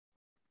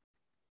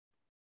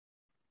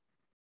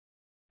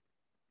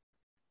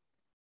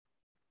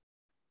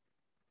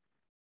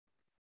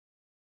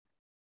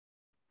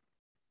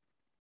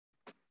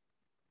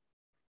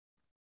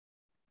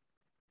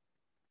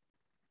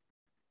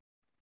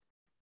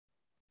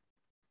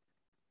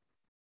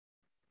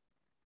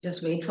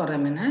Just wait for a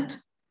minute.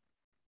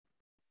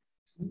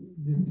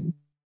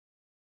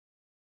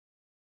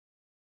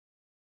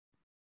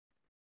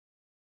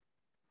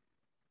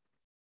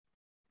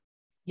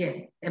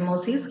 Yes,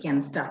 MOCs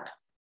can start.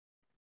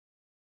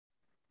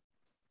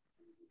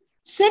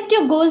 Set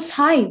your goals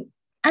high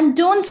and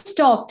don't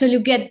stop till you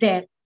get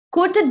there.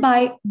 Quoted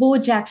by Bo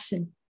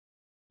Jackson.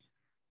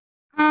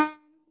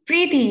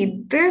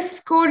 Preeti, this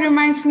quote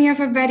reminds me of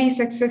a very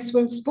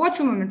successful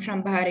sportswoman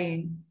from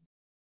Bahrain.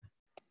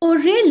 Oh,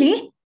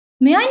 really?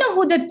 May I know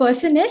who that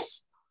person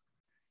is?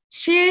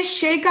 She is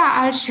Sheikha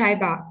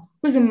Al-Shaiba,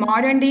 who's a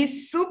modern-day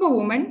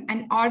superwoman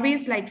and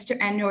always likes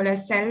to enroll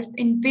herself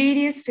in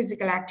various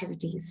physical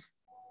activities.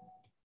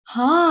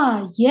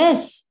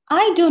 Yes,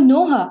 I do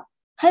know her.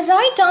 Her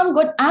right arm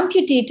got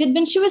amputated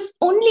when she was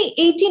only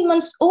 18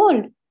 months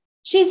old.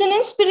 She is an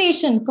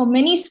inspiration for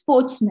many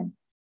sportsmen.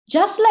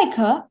 Just like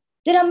her,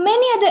 there are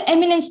many other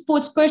eminent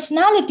sports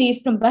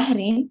personalities from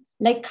Bahrain,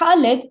 like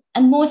Khalid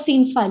and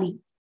Mohsin Fali.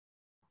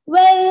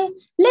 Well,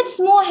 let's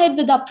move ahead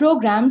with our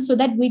program so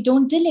that we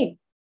don't delay.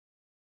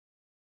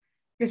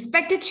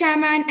 Respected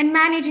Chairman and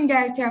Managing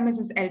Director,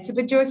 Mrs.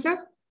 Elizabeth Joseph,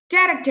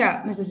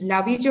 Director, Mrs.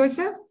 Lovey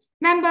Joseph,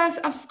 members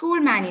of school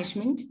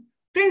management,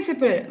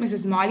 Principal,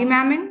 Mrs. Molly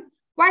Mammon,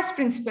 Vice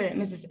Principal,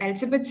 Mrs.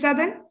 Elizabeth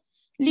Southern,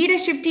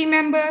 leadership team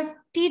members,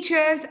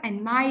 teachers,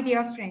 and my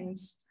dear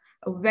friends.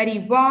 A very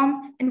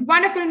warm and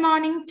wonderful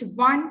morning to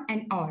one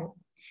and all.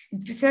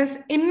 It gives us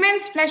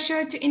immense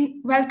pleasure to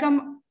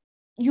welcome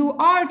you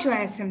all to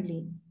our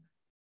assembly.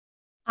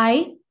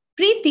 I,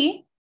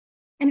 Preeti,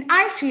 and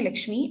I, Sri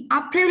Lakshmi,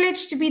 are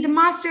privileged to be the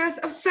masters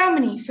of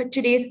ceremony for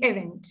today's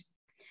event.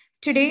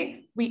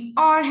 Today, we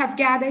all have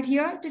gathered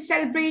here to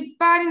celebrate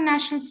Bahrain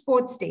National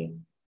Sports Day.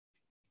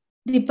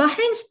 The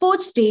Bahrain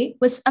Sports Day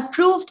was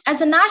approved as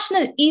a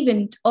national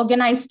event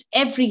organized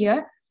every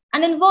year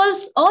and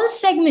involves all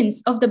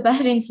segments of the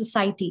Bahrain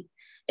society.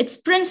 Its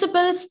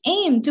principles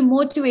aim to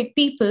motivate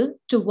people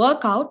to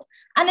work out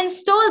and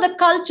install the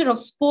culture of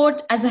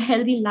sport as a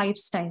healthy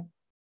lifestyle.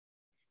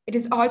 It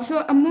is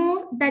also a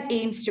move that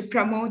aims to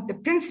promote the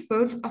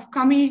principles of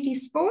community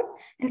sport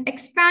and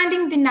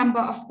expanding the number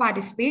of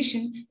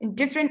participation in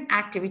different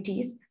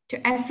activities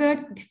to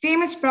assert the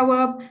famous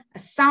proverb, a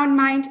sound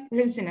mind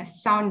lives in a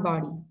sound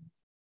body.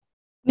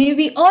 May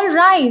we all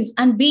rise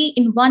and be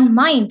in one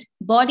mind,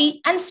 body,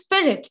 and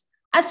spirit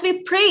as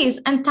we praise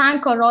and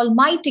thank our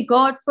Almighty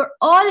God for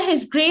all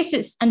His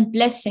graces and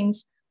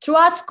blessings through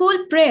our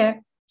school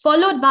prayer,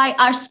 followed by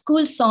our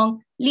school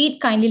song, Lead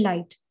Kindly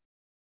Light.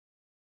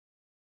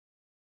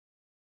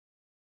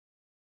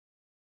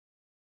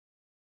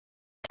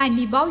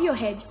 Kindly bow your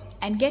heads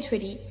and get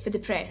ready for the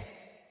prayer.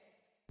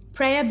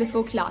 Prayer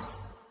before class.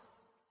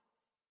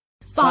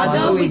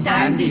 Father, we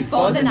thank Thee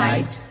for the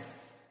night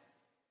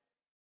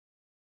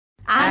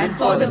and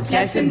for the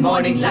pleasant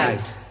morning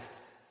light,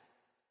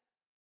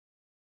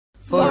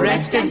 for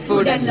rest and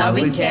food and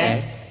loving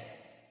care,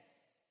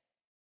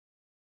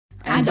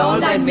 and all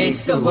that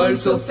makes the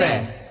world so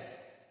fair.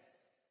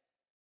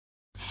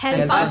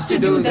 Help us to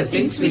do the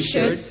things we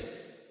should,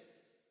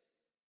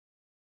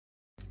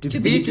 to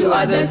be to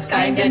others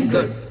kind and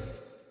good.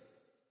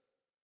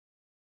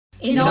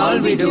 In all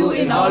we do,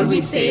 in all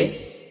we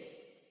say,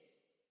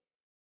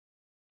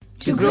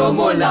 to grow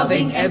more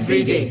loving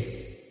every day.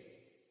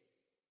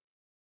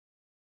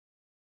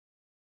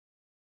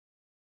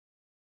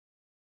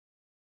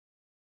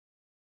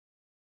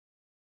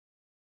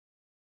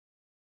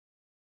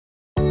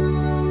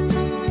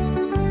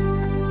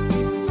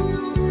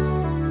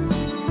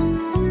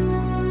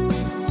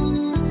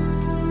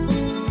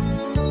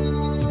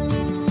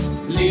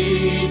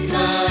 Lead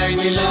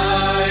kindly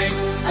light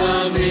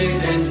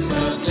amid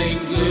encircling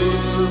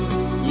gloom,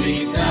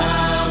 lead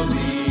thou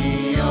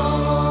me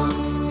on.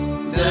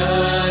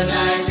 The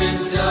night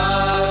is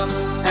dark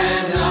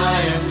and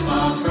I am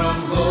far from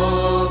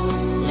home,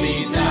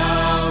 lead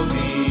thou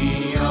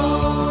me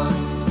on.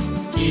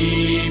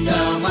 Keep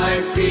thou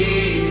my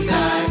feet,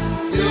 I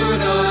do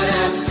not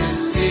ask to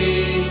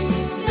see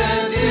the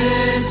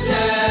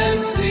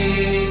distant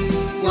sea,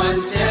 one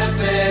step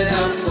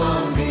enough for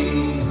me.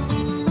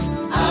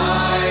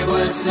 I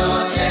was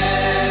not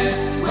there,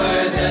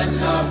 but does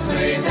not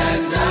pray that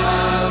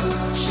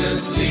thou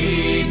shouldst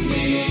lead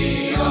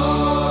me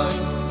on.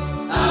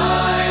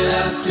 I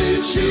love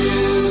to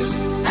choose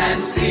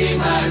and see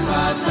my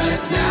path,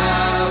 but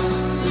now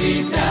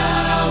lead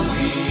thou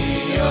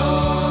me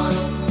on.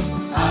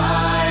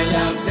 I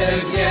love the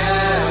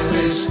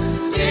garish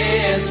day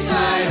and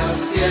night of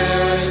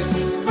years,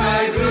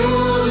 pride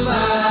rule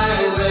my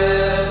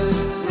will,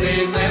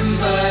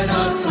 remember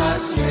not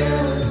past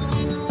years.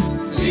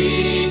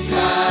 Lead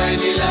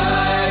kindly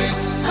light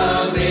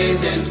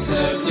amid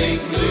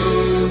encircling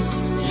gloom,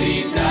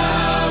 lead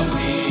thou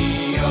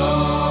me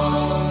on.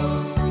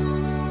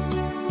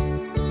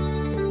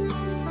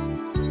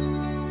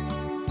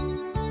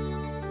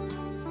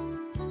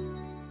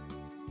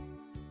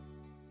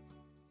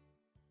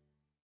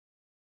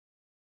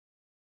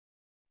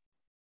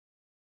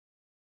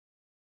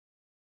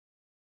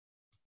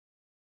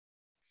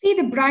 See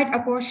the bright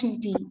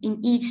opportunity in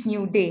each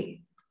new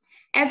day.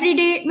 Every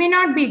day may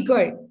not be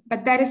good,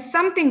 but there is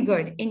something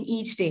good in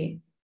each day.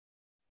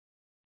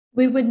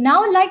 We would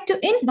now like to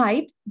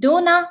invite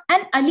Donna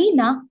and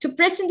Alina to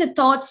present the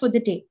thought for the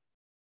day.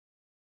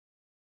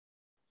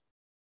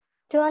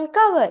 To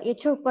uncover your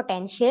true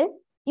potential,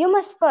 you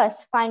must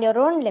first find your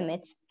own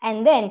limits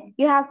and then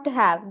you have to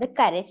have the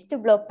courage to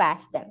blow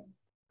past them.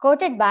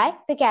 Quoted by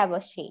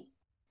Picaboo.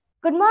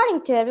 Good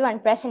morning to everyone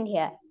present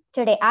here.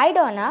 Today I,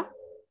 Donna,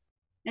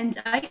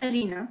 And I,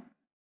 Alina,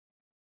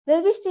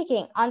 will be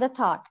speaking on the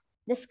thought,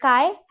 the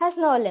sky has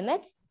no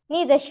limits,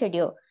 neither should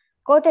you.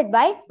 Quoted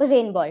by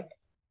Usain Bolt.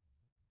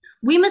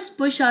 we must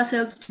push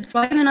ourselves to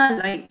thrive in our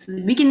lives so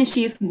that we can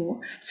achieve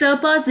more,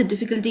 surpass the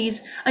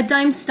difficulties, at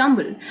times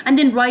stumble, and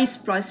then rise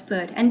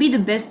prospered and be the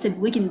best that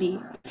we can be.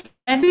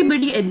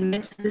 Everybody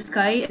admits the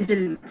sky is the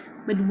limit,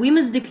 but we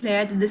must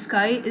declare that the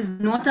sky is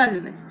not our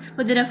limit,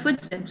 for there are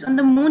footsteps on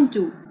the moon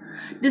too.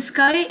 The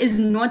sky is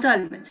not our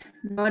limit,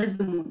 nor is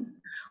the moon.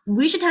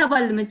 We should have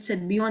our limits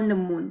set beyond the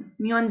moon,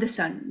 beyond the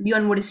sun,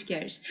 beyond what is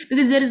scarce,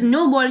 because there is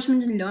no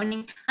abolishment in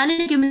learning and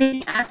in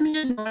accumulating as much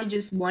as knowledge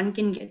as one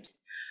can get.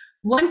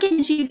 One can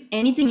achieve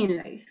anything in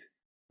life.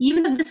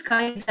 Even if the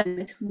sky is our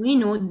limit, we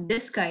know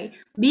this sky,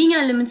 being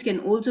our limits, can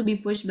also be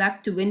pushed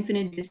back to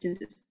infinite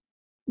distances.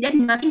 Let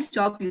nothing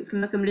stop you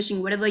from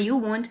accomplishing whatever you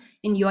want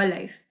in your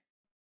life.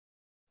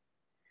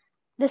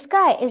 The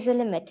sky is the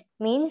limit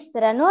means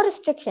there are no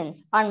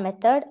restrictions on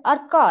method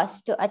or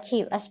cost to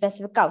achieve a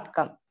specific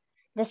outcome.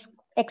 This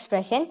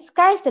expression,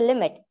 sky is the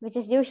limit, which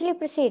is usually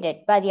preceded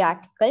by the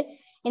article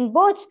in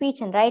both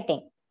speech and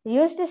writing, is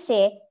used to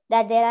say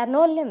that there are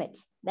no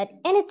limits, that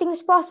anything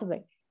is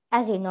possible.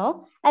 As you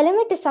know, a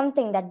limit is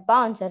something that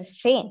bounds or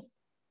restrains,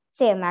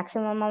 say a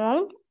maximum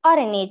amount or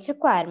an age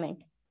requirement.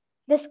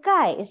 The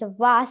sky is a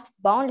vast,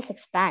 boundless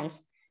expanse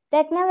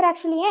that never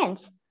actually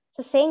ends.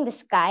 So, saying the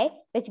sky,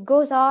 which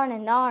goes on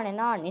and on and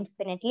on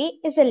infinitely,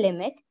 is a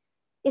limit,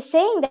 is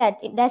saying that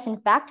there's in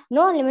fact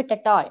no limit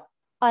at all,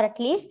 or at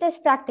least there's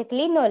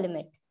practically no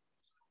limit.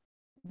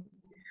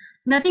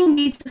 Nothing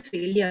beats a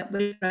failure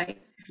but a try.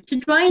 To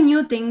try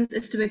new things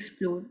is to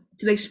explore.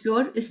 To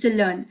explore is to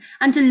learn.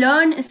 And to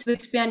learn is to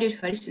expand your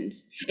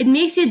horizons. It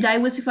makes you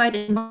diversified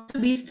and not to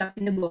be stuck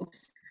in a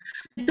box.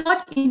 The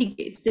thought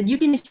indicates that you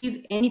can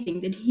achieve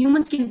anything that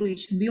humans can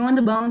reach beyond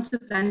the bounds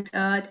of planet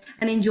Earth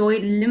and enjoy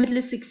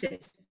limitless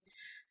success.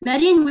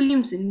 Marianne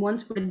Williamson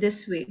once put it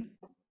this way: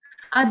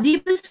 our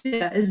deepest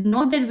fear is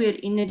not that we're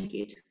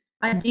inadequate.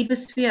 Our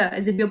deepest fear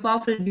is that we're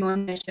powerful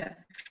beyond measure.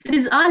 It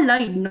is our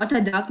light, not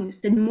our darkness,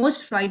 that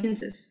most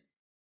frightens us.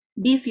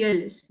 Be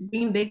fearless,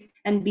 dream big,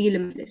 and be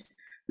limitless.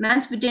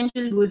 Man's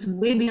potential goes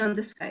way beyond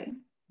the sky.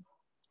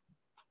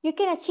 You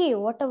can achieve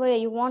whatever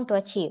you want to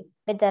achieve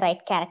with the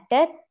right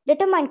character,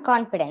 determined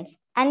confidence,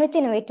 and with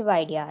innovative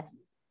ideas.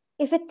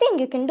 If you think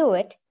you can do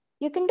it,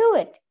 you can do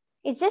it.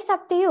 It's just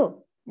up to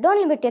you.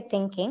 Don't limit your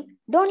thinking,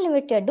 don't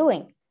limit your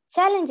doing.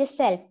 Challenge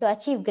yourself to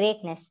achieve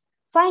greatness.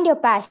 Find your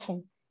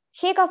passion.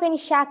 Shake off any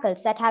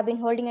shackles that have been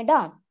holding you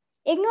down.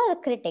 Ignore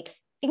the critics,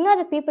 ignore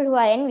the people who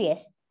are envious,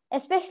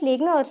 especially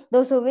ignore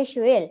those who wish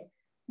you ill.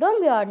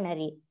 Don't be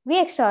ordinary, be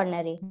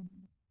extraordinary.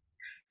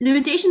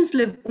 Limitations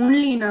live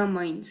only in our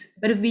minds,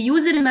 but if we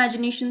use our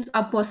imaginations,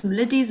 our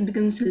possibilities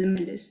becomes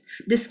limitless.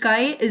 The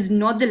sky is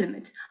not the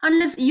limit,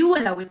 unless you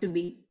allow it to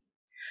be.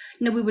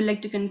 Now we would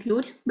like to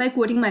conclude by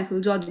quoting Michael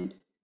Jordan.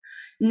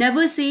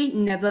 Never say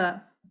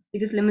never,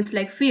 because limits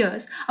like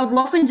fears are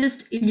often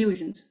just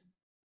illusions.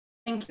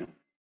 Thank you.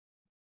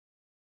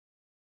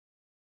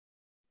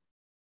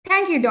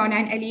 Thank you, Donna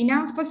and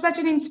Alina, for such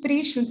an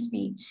inspirational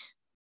speech.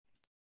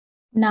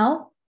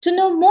 Now, to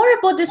know more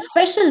about this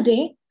special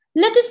day,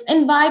 let us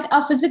invite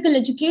our physical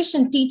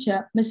education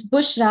teacher, Ms.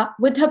 Bushra,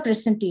 with her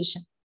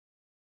presentation.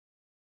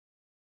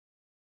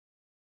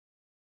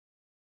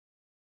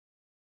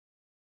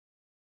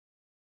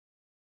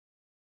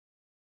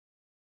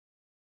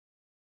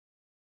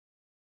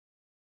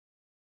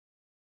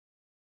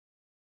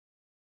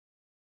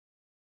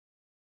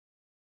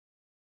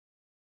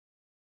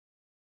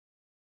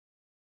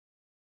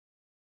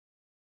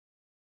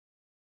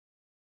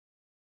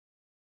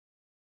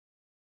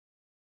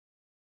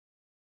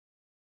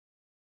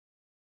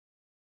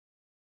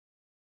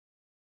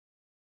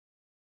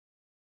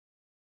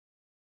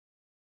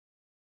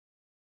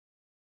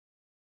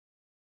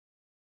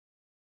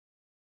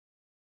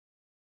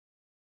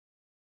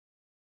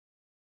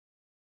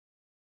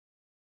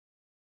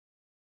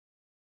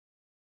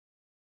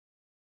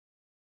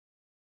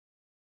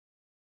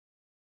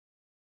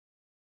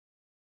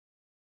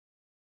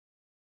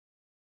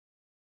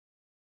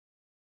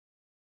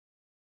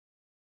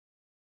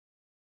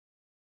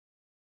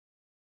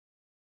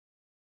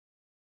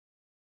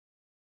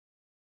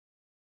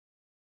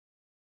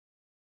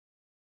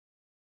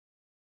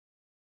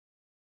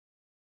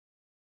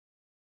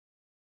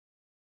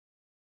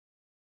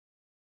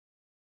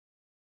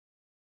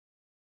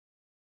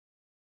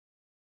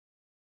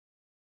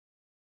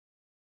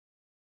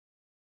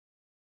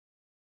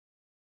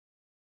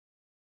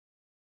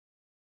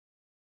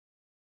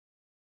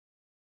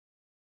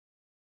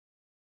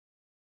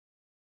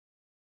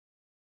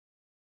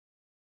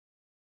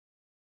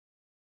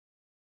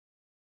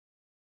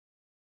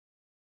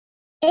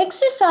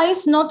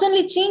 Exercise not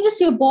only changes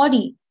your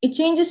body, it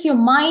changes your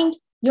mind,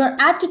 your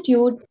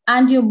attitude,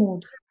 and your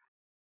mood.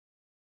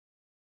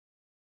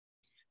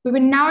 We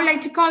would now like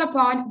to call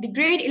upon the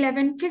grade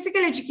 11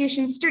 physical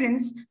education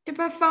students to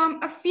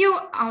perform a few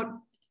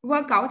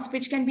workouts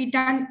which can be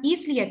done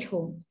easily at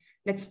home.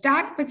 Let's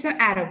start with some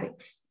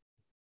aerobics.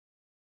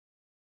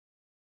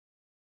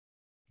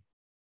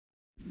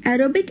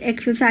 Aerobic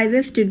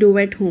exercises to do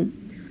at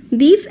home.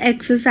 These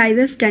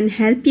exercises can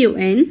help you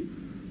in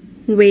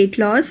weight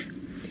loss.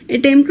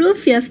 It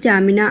improves your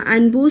stamina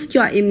and boosts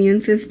your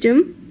immune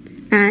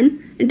system, and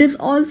it is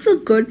also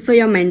good for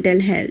your mental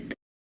health.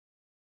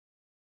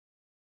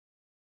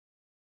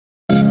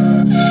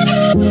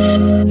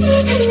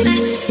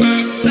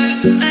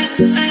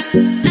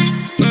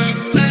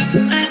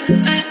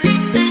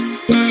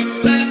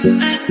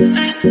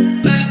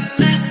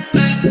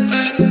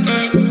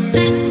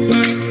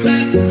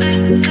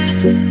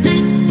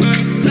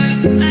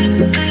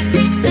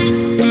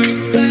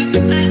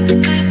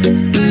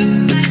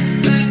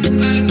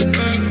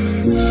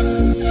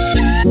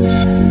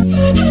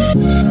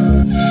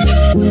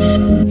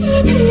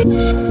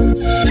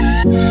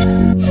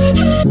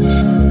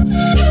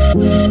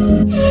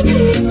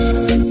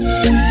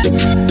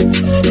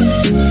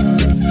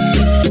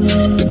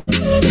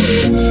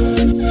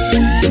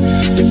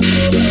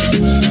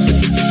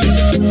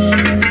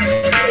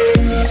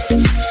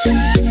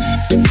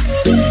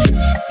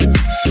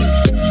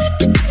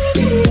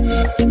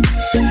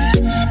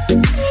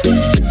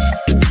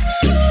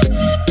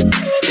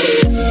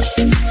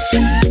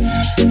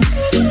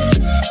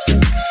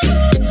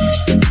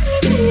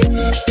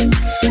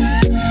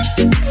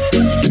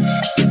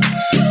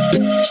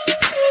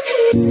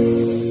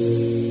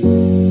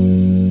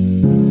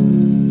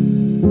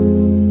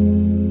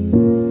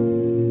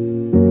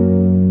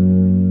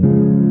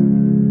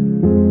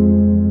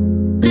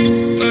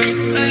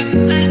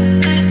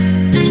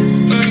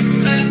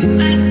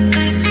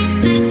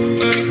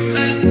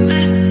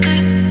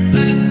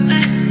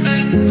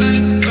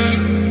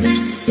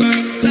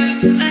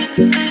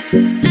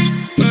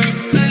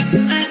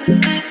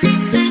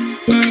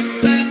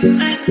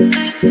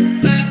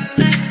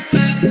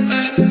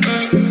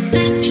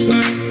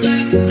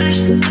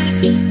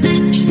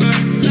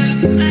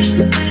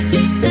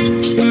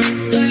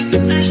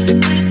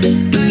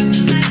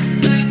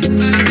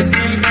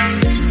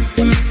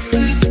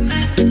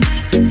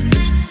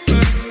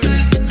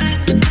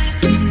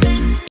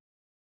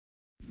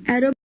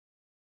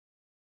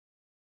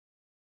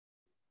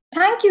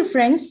 Thank you,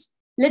 friends.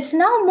 Let's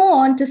now move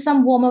on to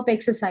some warm-up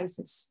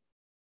exercises.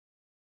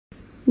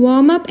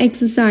 Warm-up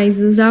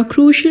exercises are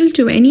crucial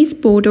to any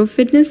sport or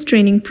fitness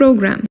training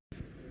program.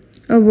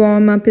 A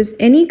warm-up is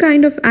any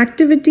kind of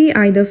activity,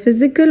 either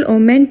physical or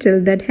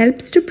mental, that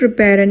helps to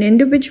prepare an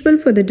individual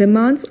for the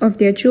demands of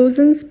their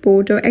chosen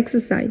sport or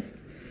exercise.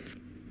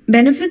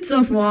 Benefits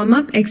of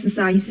warm-up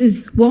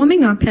exercises.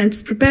 Warming up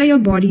helps prepare your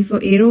body for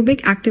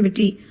aerobic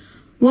activity.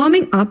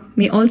 Warming up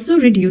may also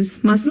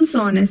reduce muscle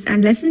soreness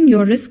and lessen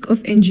your risk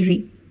of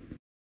injury.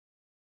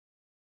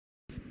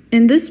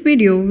 In this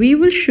video, we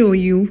will show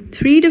you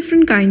 3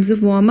 different kinds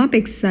of warm-up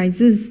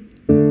exercises.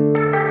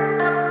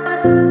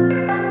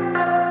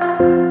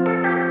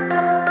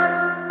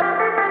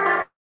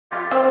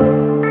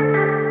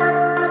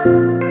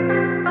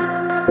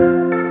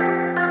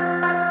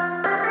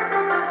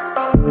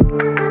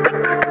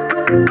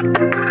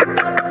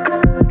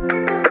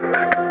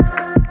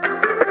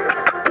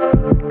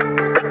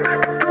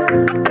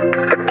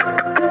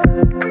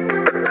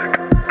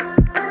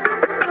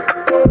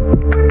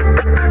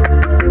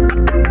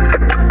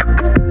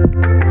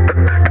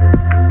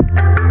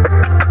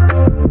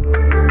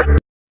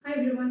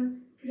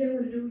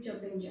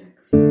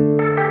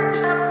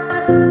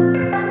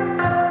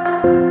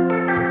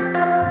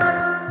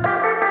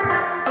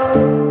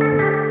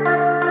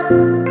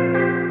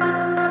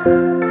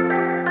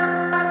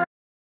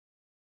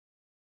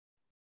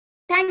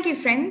 Thank you,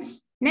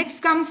 friends. Next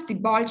comes the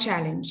ball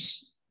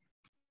challenge.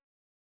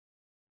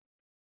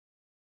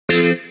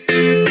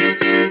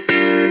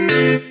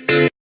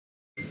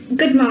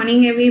 Good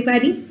morning,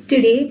 everybody.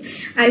 Today,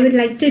 I would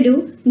like to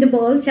do the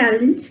ball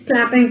challenge,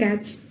 clap and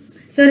catch.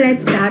 So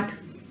let's start.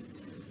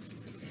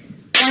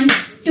 1,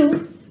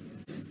 2.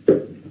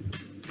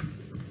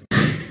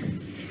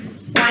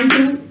 1,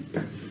 2.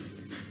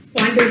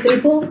 1, 2, 3,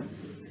 4. 1,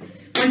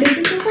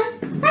 2, 3, 4,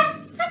 5.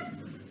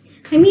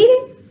 I made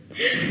it.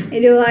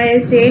 It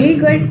was really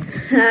good.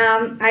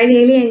 I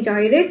really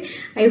enjoyed it.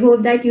 I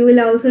hope that you will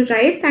also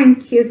try it.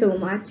 Thank you so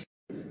much.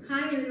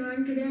 Hi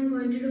everyone, today I'm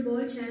going to do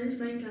ball challenge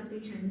by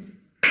clapping hands.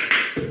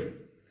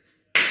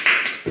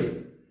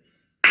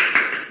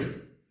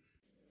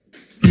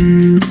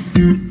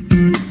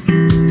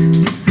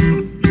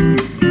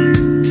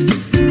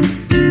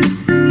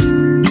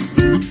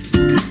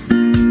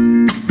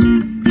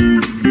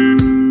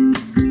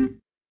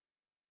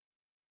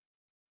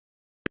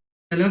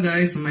 Hello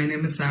guys, my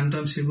name is Sam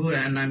Tom Shibu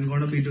and I'm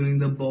going to be doing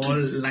the ball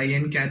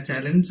lion cat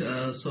challenge.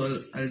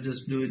 So I'll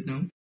just do it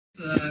now.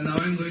 Now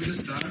I'm going to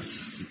start.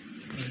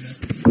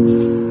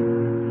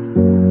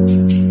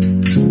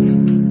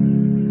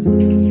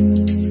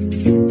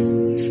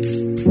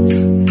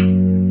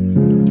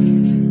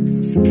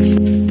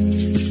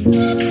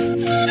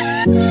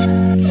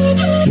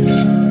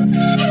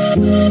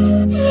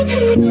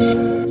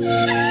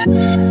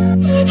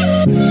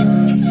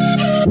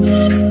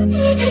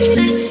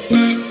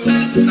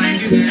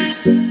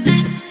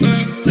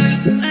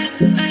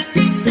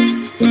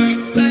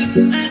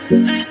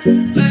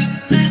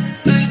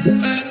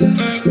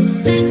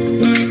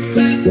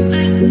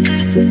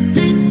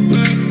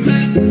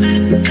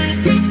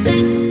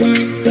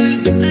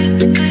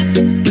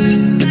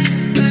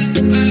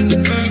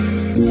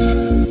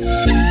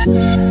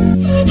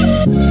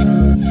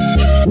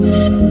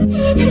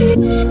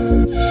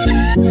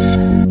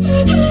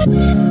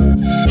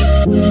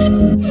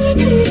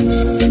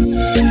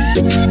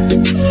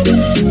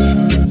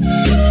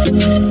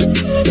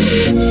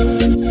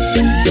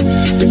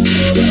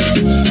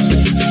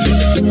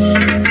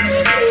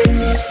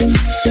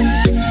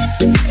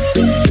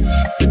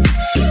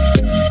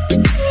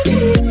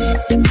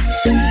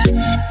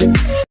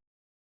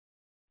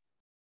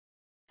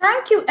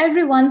 Thank you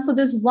everyone for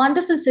this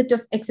wonderful set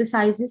of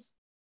exercises.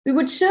 We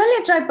would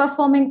surely try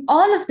performing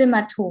all of them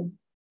at home.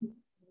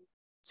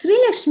 Sri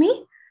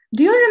Lakshmi,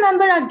 do you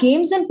remember our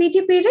games and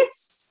PT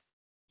periods?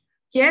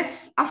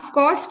 Yes, of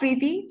course,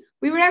 Preeti.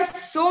 We would have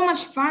so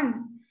much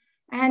fun.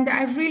 And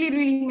I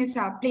really miss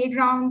our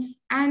playgrounds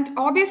and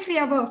obviously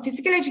our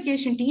physical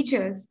education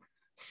teachers.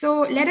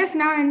 So let us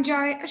now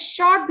enjoy a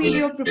short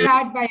video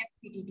prepared by our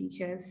PT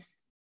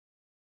teachers.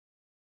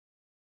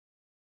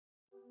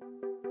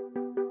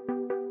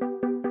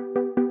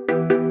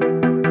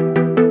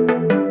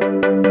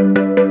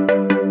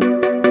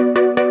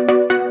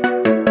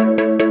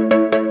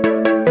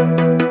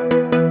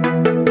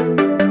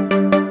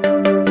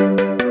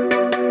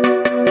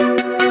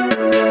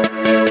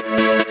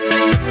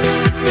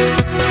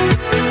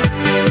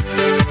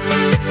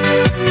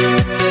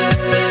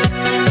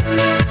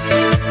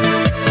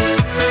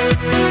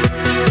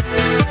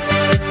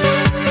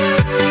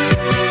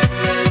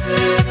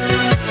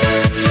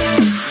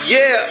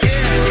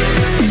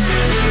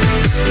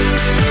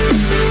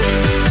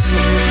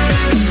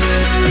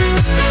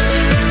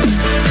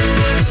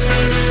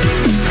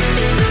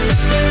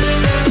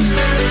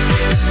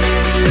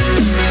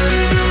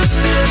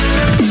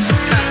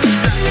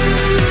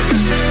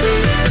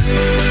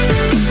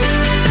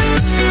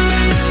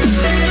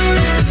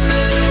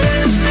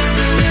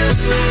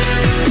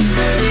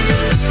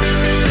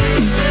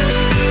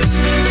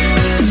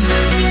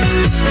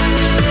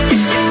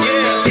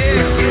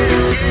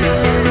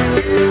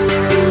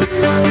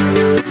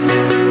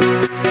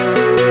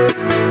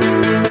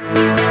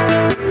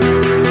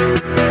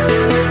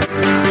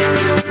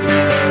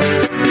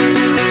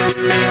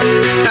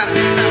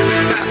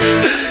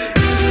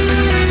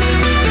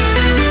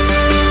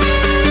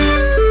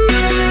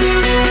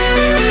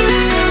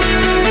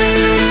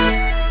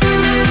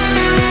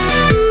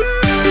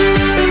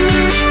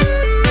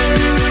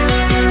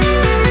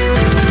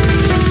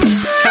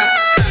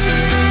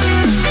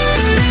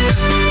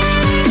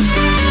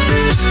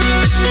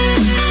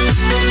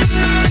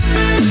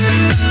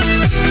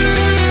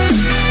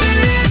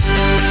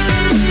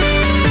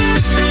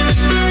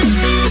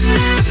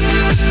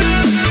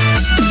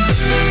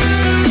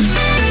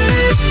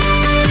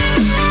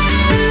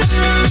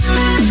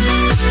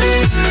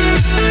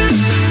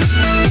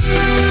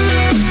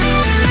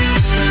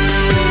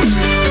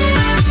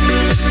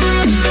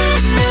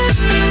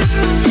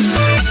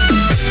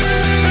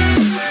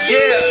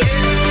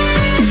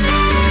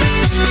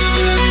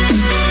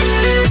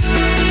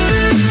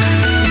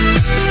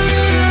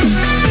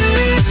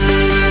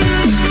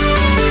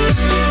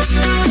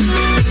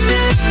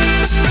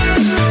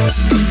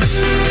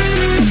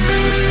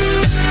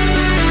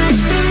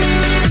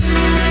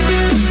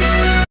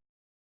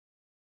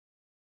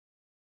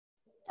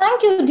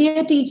 Thank you,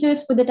 dear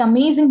teachers, for that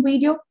amazing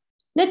video.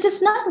 Let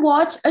us now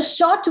watch a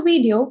short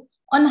video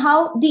on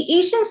how the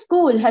Asian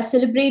School has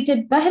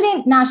celebrated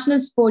Bahrain National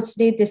Sports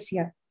Day this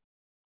year.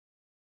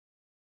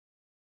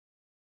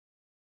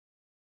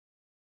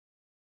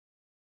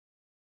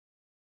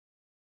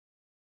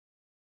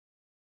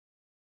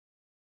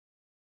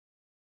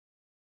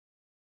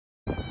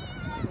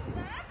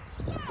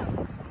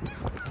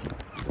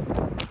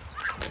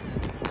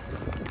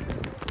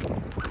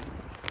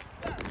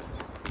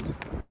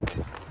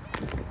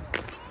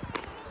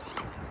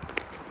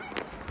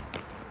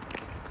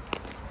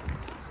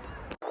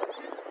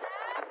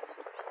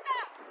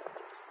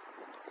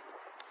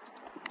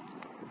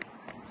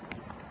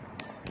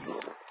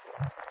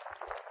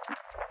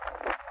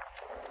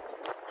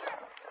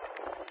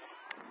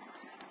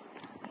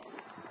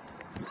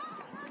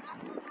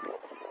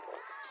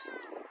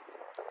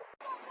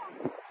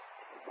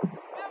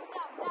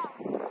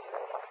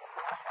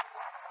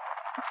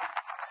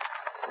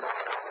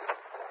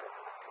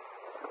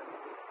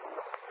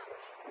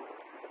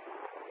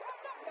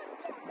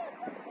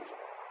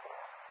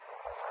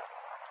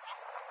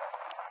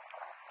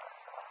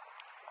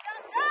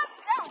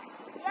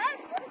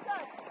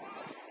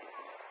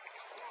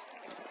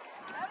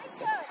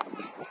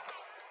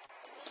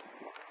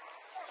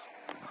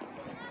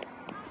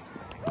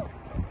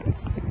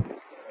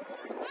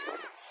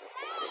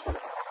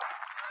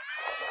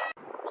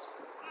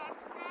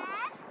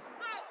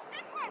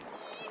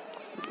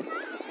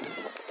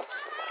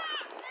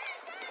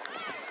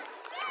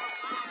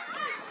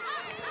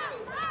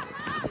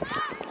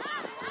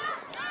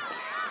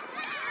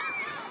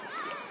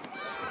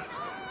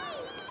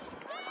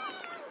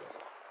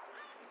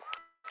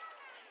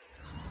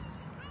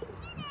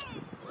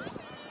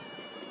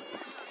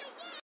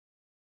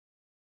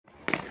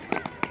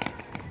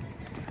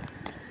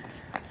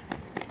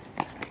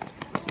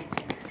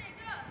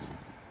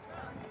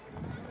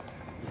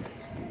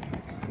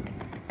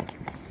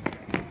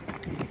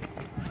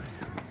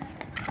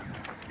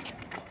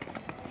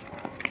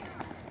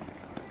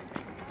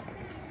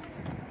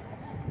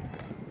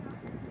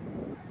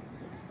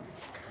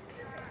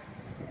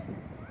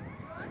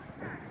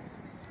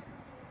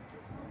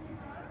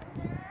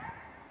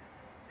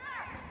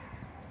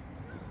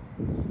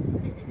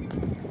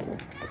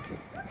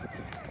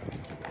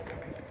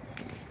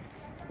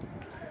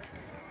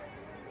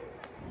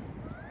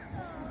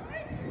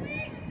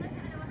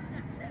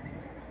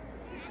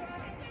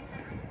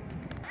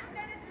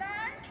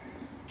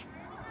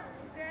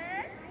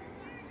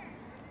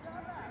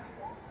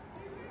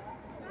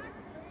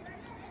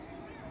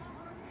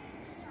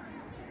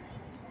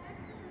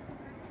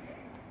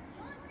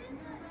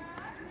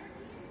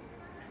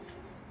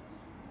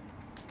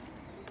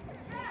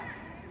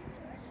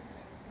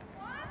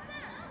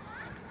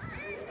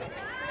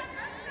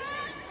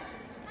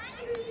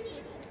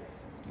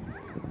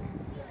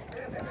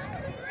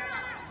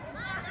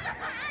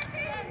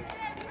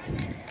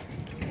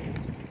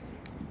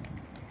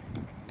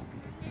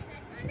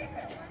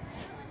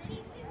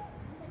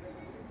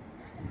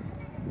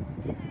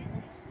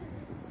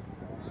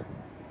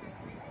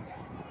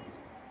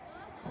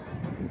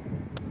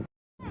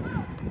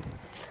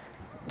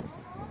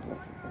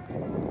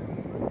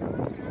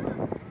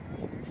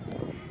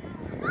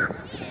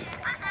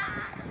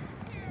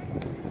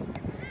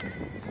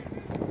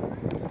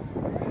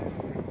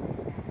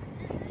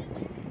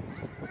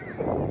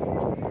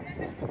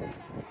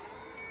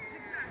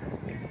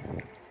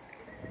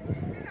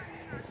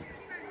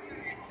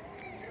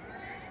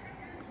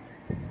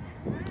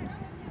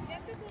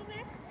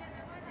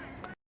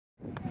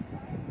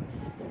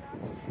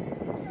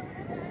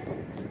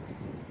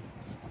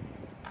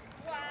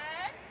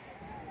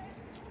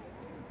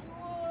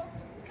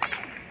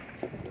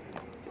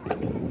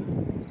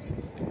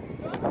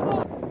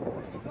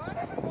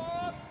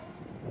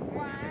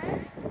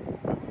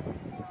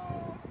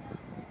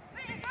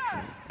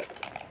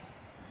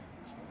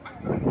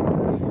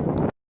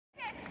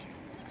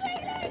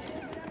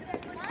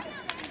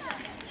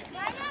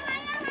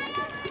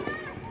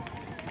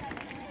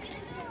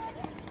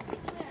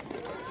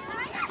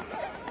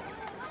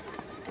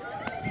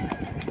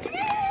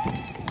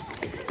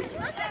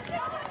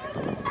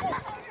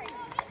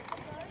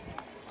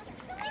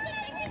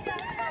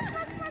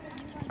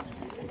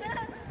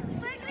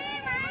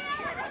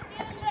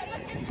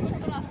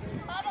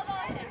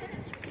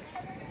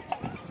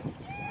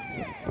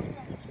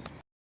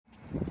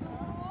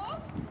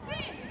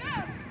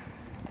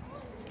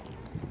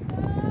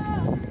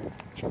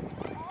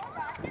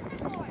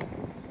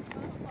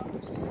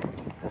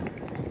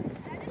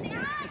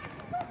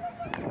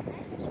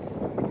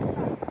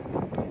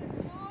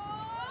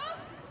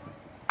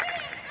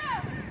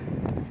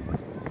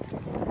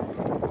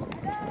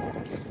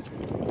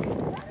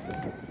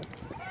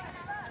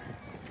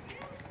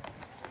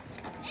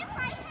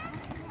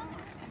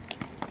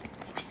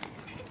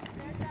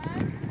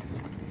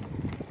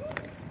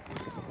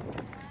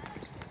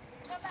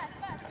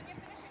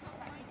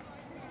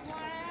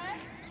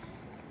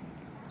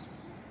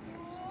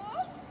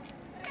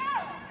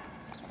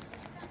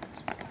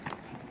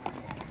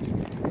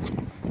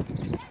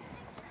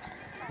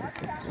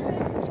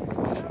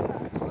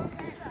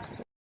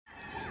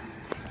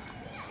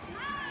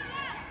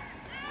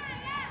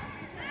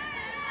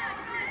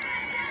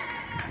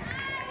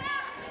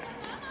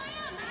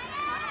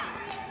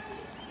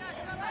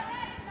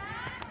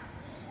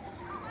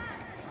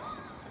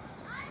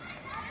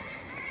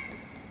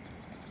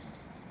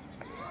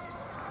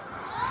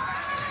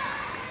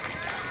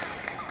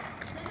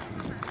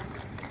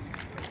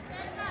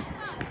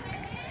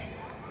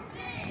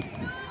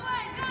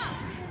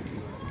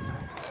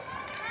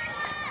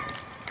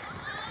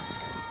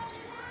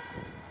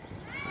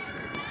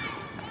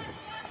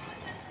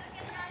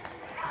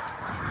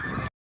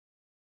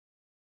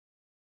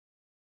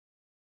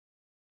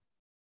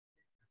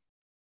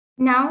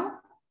 Now,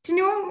 to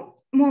know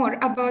more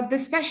about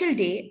this special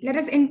day, let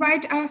us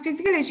invite our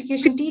physical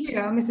education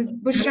teacher, Mrs.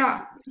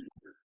 Bushra,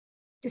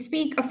 to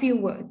speak a few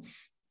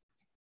words.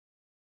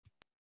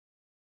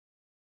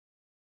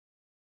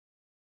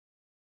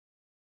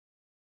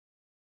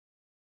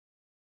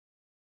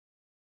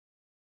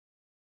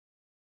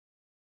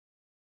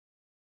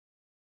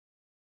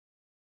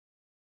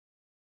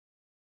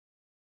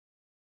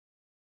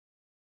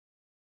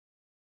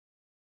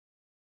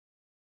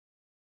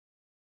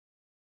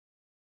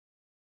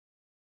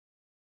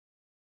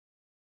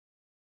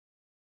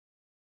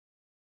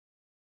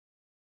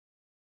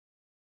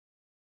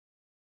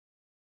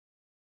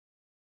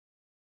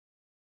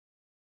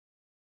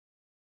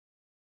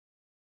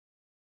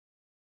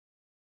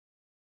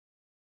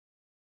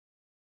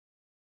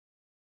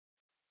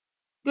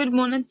 Good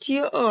morning to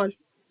you all,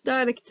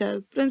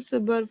 Director,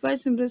 Principal,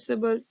 Vice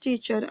Principal,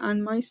 Teacher,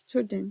 and my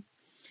student.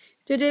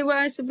 Today we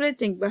are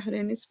celebrating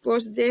Bahrain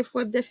Sports Day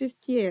for the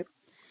 5th year.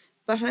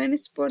 Bahrain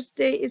Sports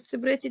Day is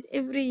celebrated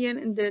every year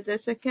in the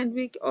second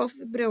week of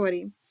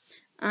February,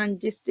 and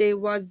this day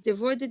was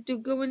devoted to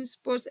going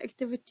sports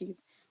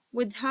activities,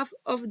 with half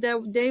of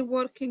the day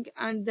working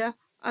and the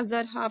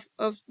other half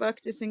of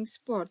practicing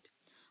sport.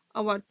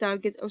 Our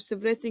target of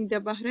celebrating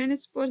the Bahrain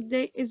Sports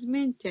Day is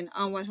maintain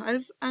our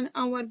health and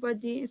our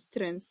body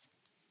strength.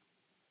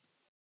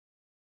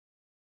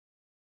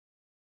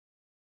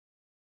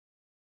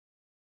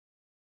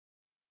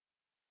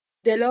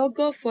 The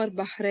logo for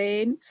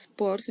Bahrain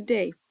Sports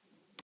Day.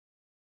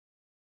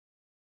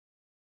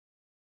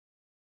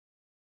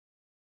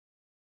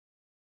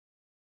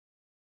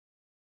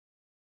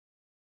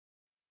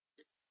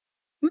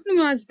 When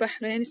was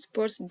Bahrain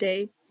Sports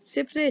Day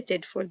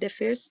celebrated for the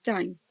first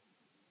time?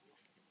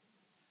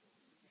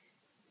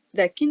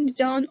 The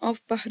Kingdom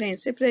of Bahrain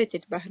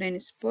celebrated Bahrain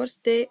Sports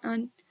Day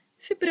on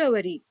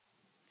February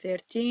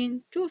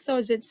 13,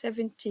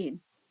 2017.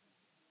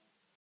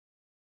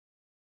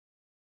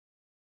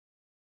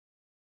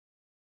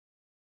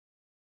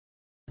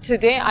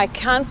 Today, I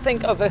can't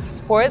think of a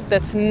sport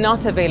that's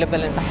not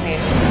available in Bahrain.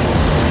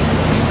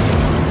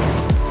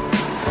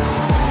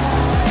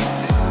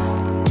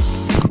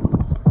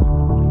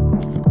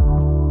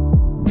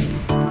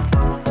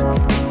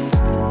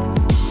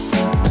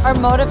 Our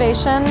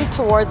motivation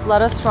towards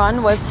Let Us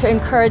Run was to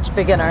encourage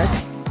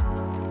beginners.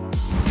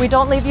 We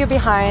don't leave you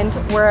behind.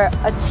 We're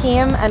a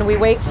team and we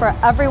wait for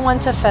everyone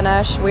to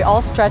finish. We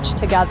all stretch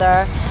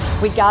together.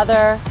 We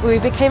gather. We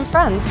became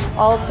friends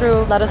all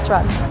through Let Us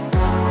Run.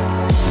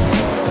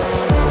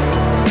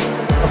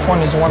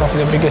 F1 is one of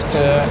the biggest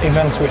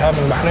events we have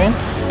in Bahrain.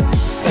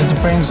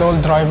 It brings all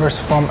drivers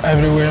from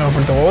everywhere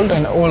over the world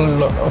and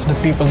all of the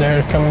people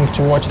there coming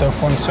to watch the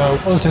F1.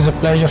 So it is a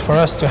pleasure for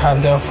us to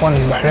have the F1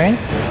 in Bahrain,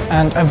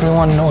 and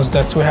everyone knows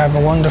that we have a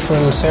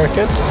wonderful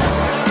circuit.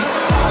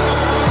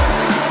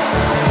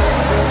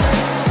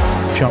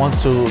 If you want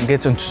to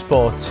get into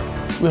sport,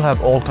 we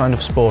have all kinds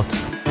of sport.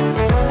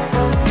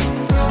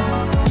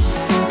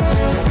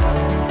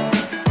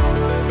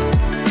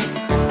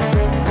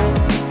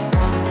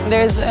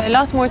 There's a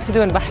lot more to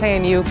do in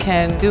Bahrain. You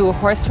can do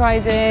horse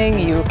riding,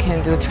 you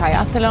can do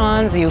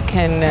triathlons, you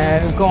can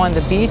go on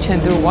the beach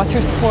and do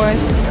water sports.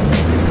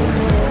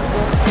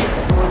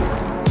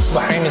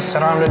 Bahrain is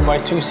surrounded by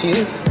 2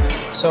 seas,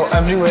 so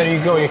everywhere you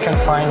go you can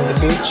find the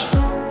beach.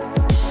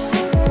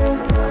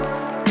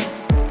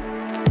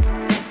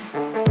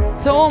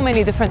 So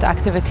many different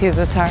activities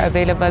that are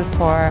available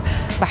for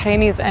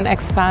Bahrainis and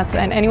expats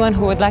and anyone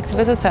who would like to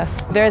visit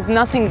us. There's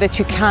nothing that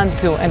you can't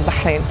do in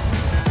Bahrain.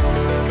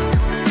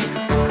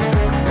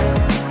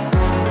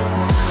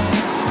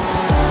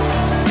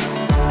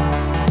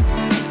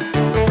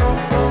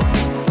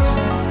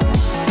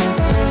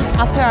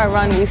 After our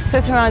run, we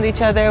sit around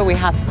each other, we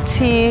have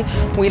tea,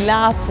 we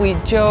laugh, we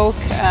joke.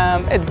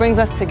 It brings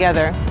us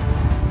together.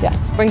 Yes.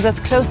 Brings us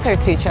closer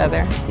to each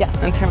other. Yeah.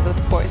 In terms of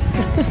sports.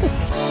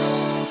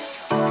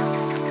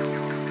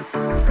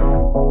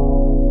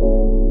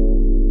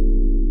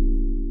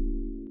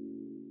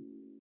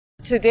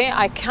 Today,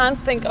 I can't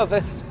think of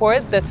a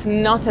sport that's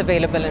not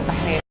available in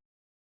Bahrain.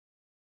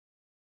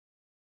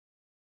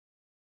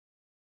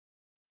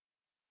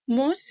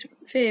 Most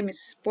famous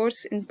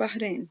sports in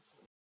Bahrain.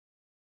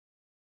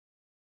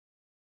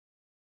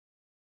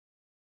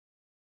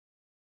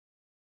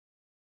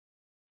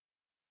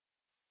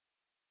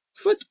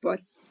 Football.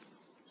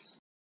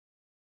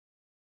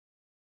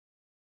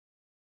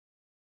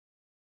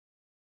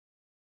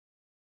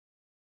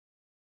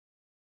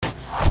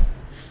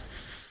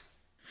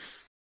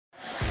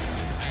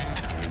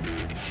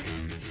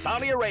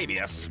 Saudi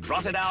Arabia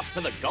strutted out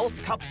for the Gulf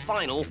Cup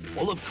final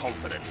full of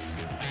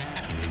confidence.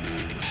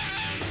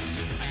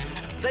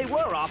 They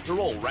were, after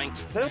all, ranked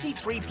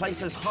 33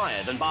 places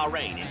higher than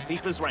Bahrain in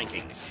FIFA's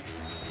rankings.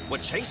 Were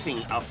chasing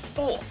a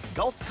 4th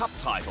Gulf Cup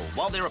title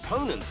while their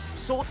opponents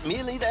sought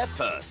merely their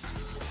first.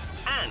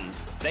 And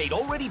they'd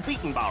already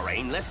beaten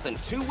Bahrain less than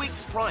 2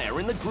 weeks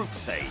prior in the group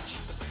stage.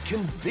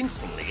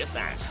 Convincingly at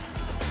that.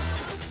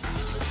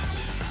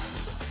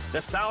 The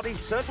Saudis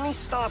certainly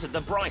started the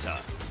brighter,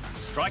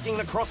 striking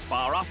the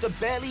crossbar after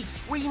barely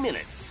 3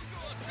 minutes.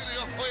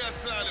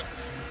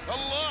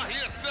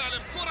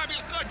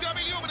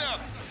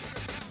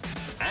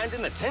 And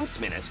in the 10th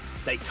minute,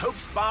 they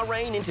coaxed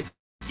Bahrain into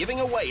giving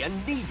away a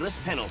needless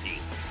penalty.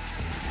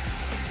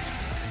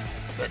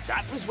 But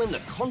that was when the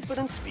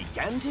confidence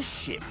began to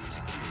shift.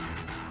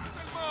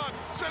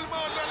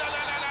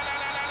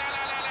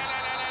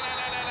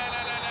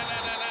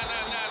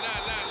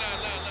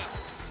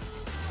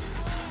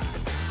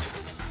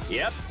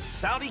 Yep,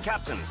 Saudi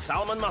captain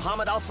Salman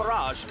Mohammed Al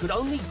Faraj could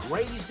only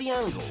graze the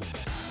angle.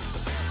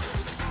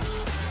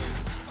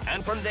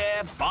 And from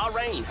there,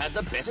 Bahrain had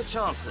the better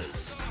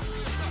chances.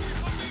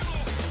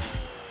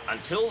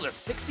 Until the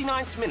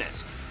 69th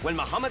minute, when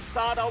Mohammed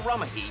Saad Al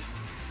Ramahi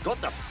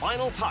got the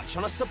final touch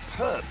on a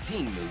superb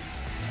team move.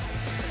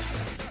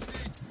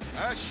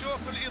 الشوط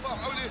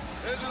الإضافي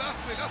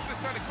الأصل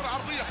الثاني كرة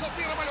عرضية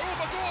خطيرة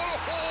ملعوبة جول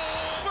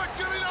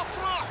فجر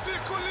الأفراح في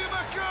كل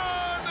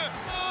مكان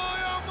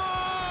يا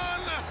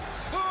مان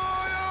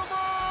يا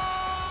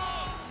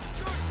مان.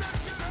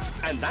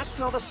 And that's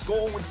how the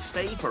score would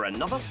stay for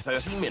another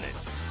 30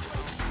 minutes.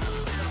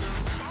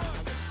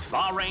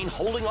 Bahrain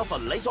holding off a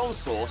late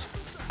onslaught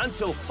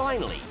until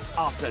finally,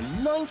 after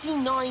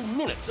 99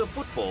 minutes of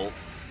football,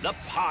 the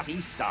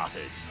party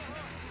started.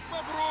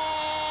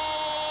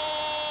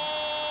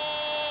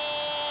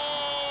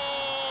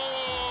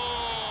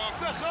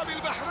 المنتخب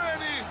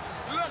البحريني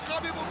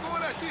لقب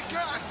بطولة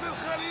كأس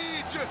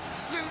الخليج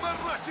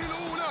للمرة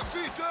الأولى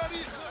في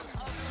تاريخه.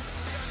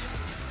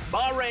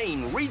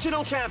 Bahrain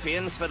regional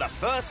champions for the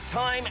first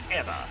time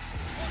ever.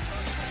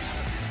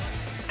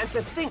 And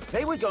to think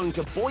they were going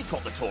to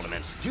boycott the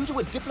tournament due to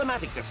a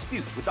diplomatic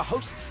dispute with the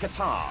hosts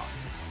Qatar,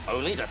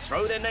 only to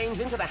throw their names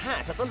into the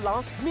hat at the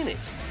last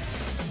minute.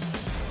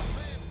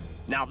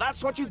 Now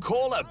that's what you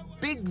call a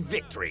big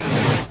victory.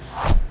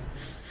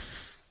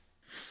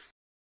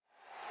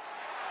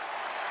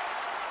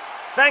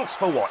 Thanks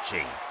for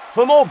watching.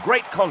 For more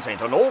great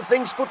content on all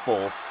things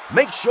football,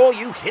 make sure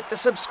you hit the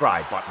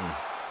subscribe button.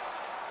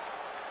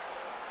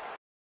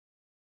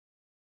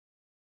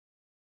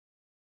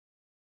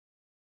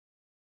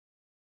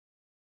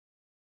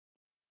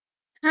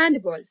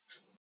 Handball.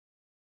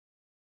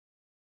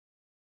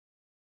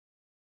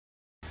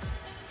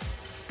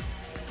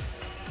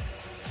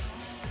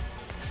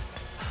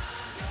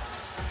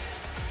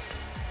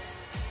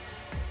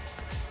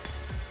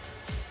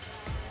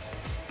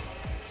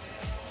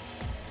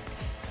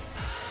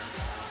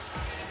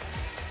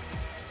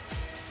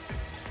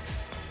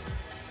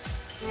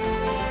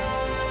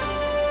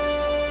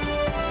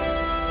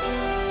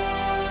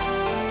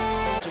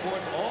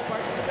 Towards all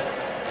participants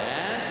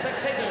and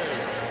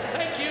spectators.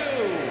 Thank you.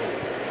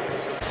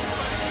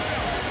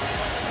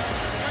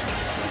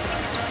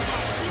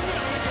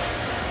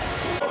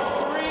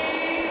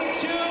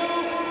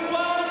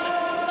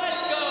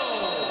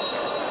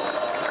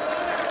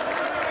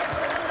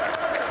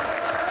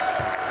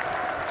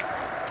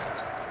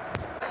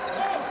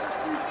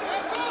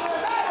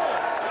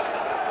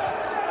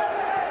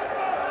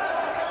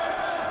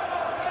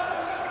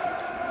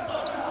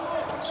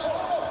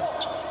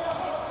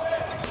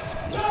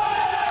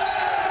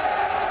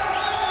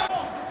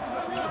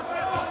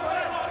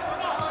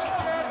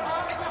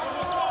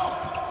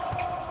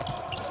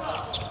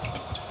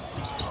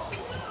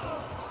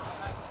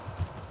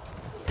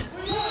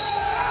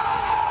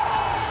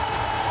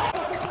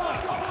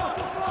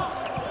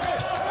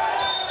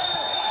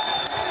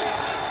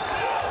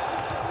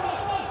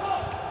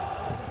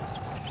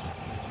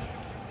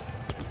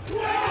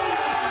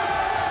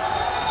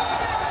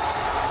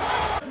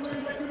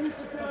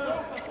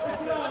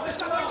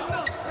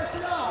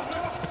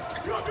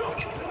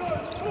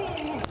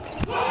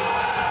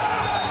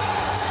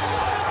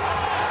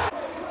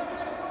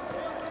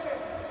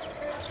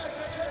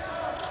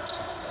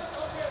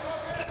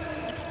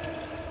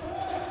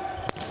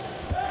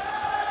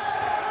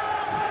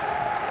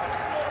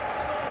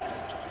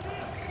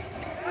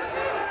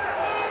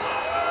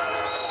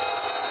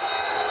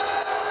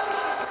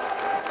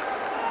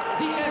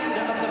 The end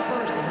of the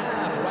first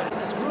half, right in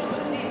this group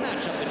D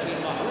matchup between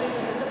Bahrain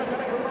and the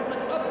Democratic Republic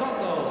of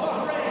Congo.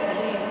 Bahrain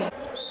leads the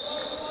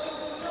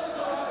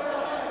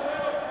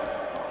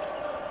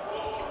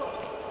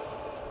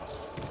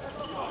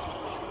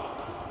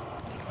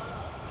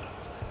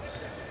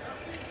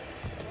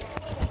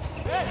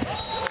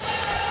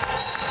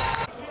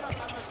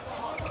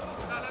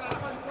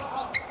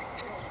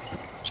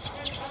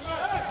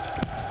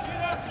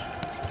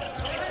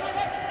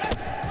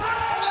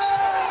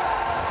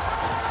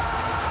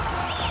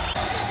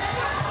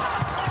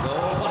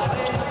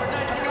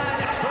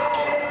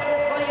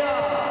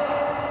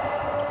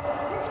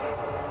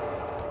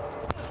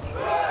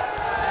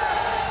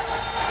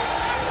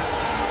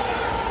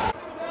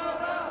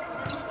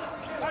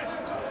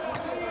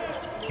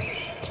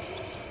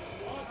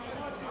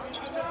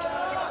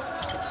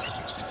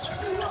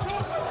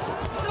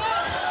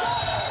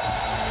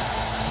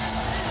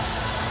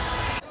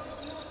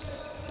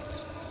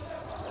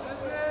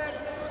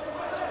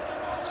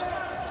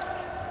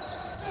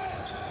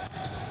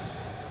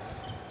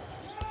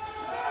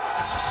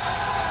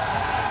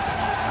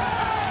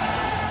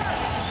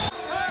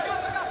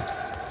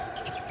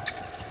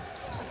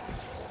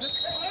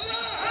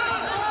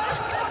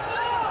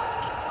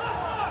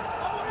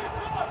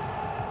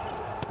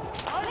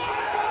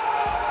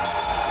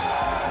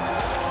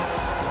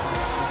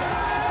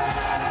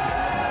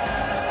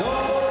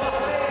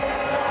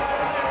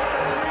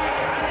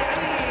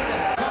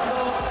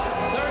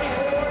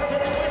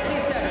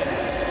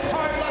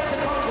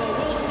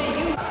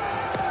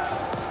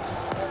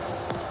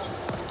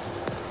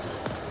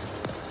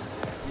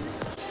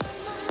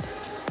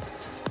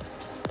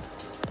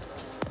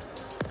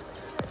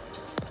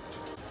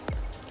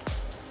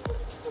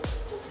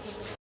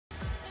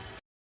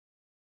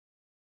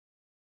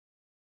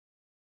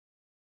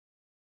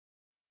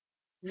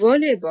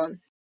volleyball,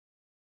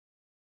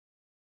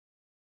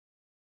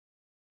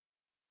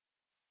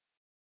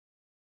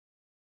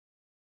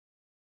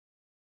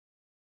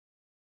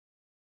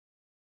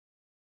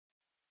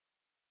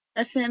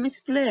 a famous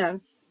player.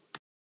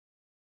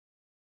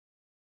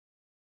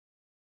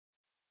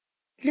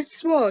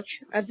 Let's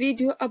watch a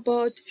video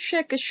about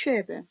Sheikh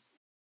Shabe.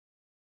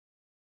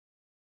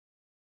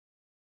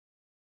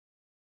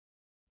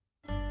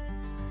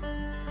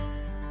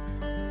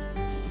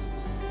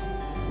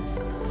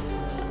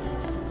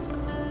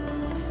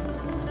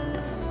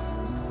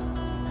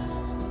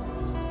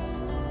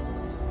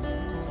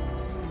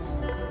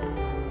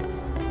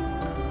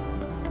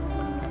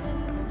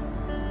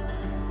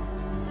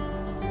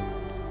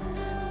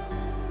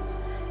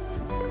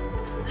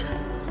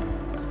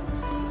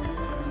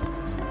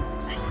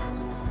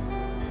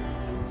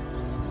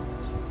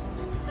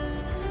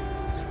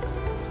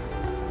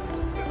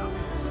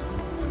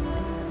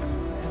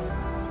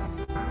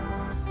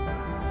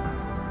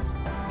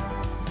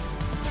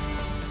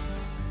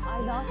 I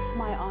lost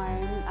my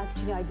arm.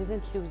 Actually, I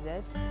didn't lose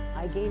it.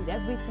 I gained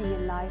everything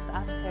in life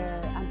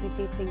after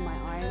amputating my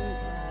arm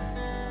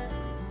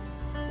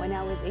when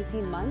I was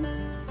 18 months.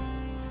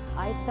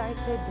 I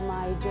started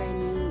my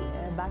journey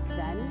back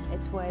then.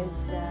 It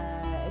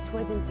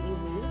wasn't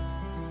easy,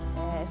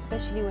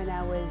 especially when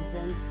I was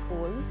in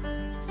school.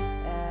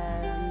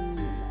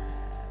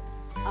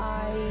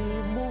 I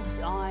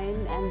moved on,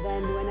 and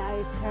then when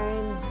I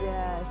turned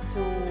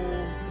to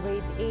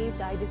grade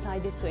 8, I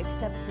decided to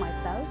accept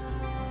myself.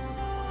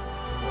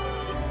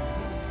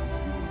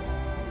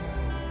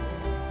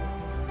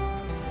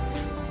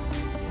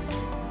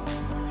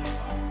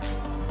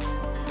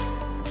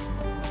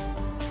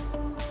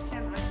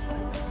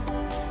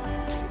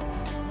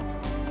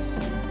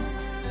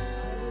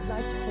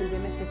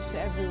 To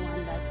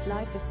everyone that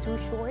life is too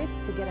short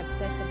to get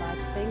upset about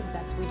things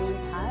that we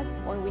don't have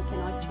or we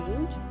cannot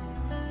change.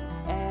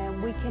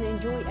 We can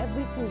enjoy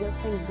every single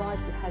thing God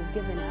has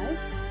given us.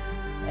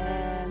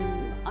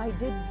 I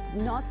did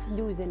not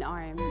lose an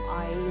arm.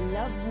 I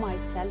love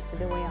myself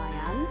the way I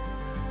am.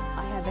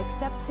 I have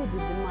accepted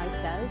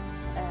myself.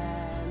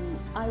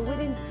 I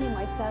wouldn't see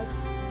myself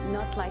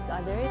not like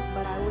others,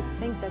 but I would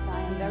think that I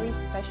am very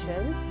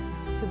special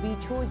to be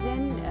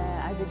chosen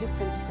as a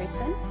different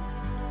person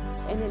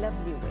in a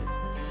lovely way.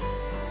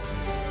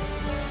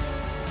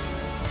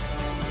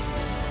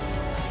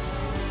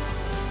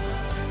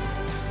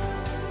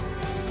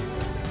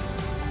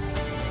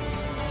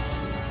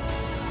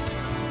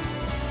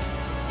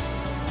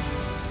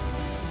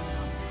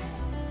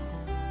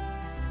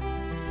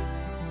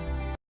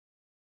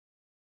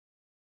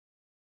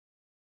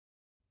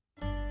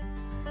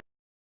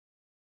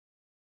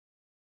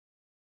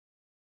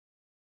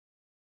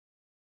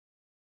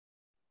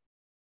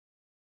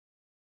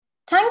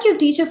 Thank you,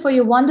 teacher, for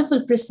your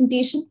wonderful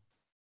presentation.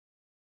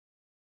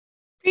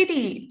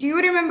 Preeti, do you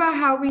remember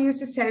how we used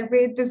to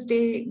celebrate this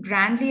day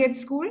grandly at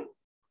school?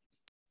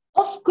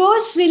 Of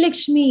course, Sri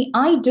Lakshmi,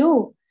 I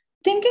do.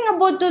 Thinking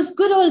about those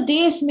good old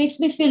days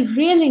makes me feel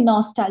really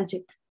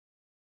nostalgic.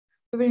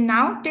 We will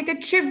now take a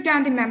trip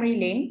down the memory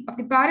lane of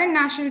the Bahrain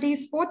National Day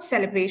sports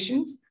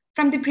celebrations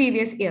from the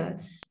previous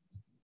years.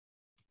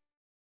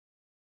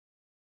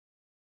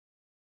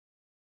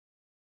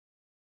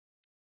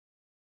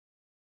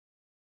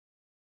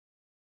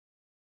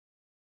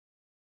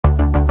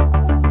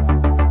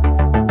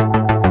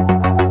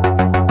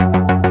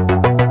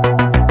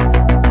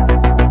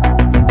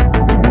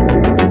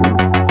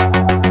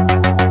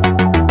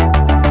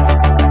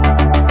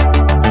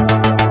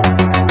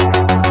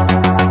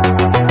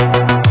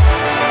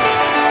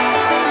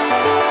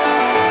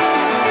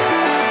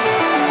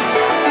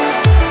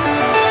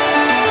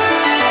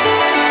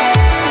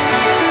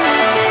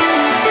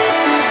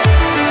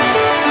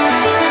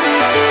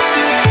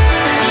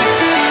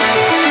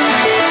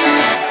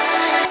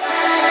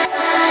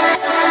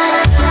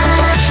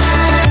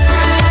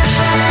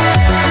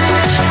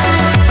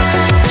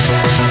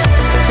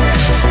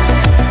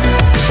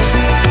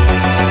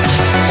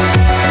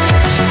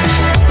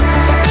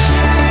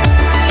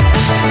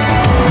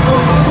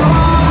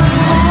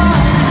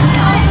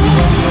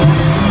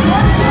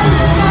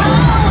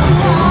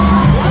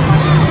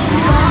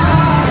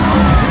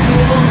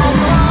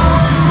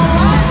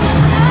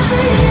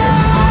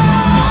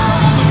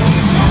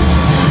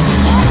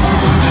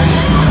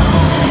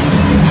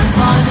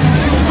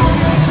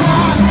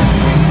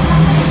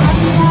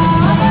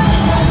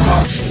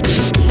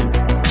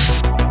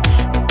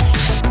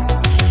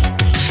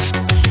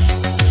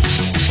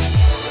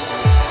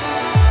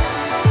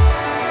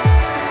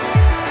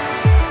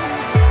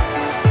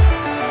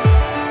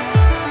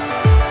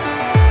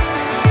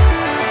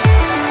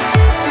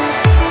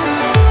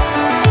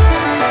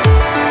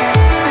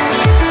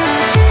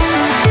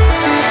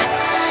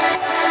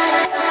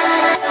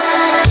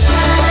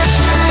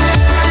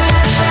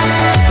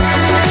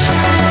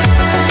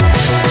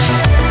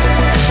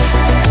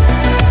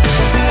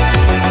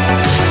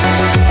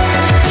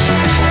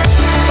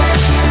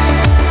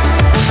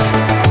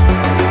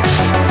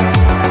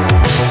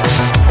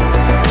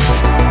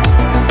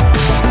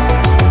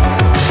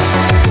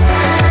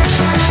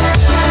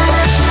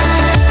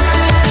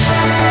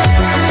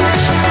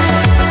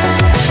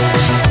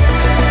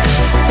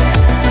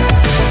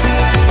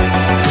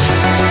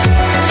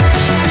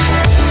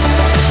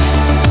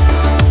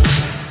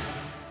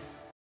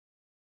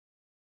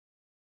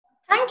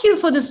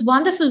 for this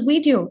wonderful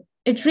video.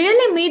 It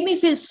really made me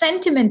feel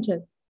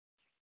sentimental.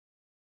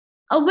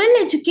 A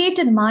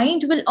well-educated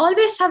mind will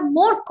always have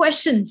more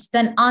questions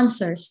than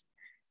answers.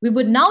 We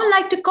would now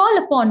like to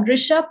call upon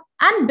Rishabh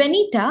and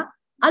Benita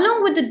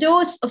along with the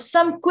dose of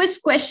some quiz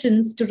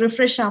questions to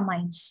refresh our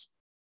minds.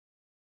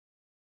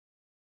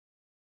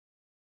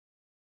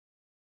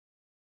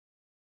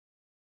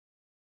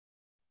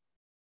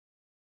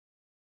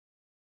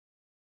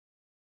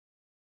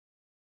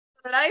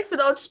 A life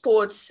without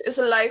sports is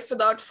a life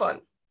without fun.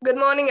 Good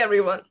morning,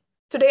 everyone.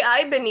 Today,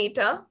 I,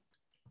 Benita,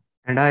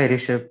 And I,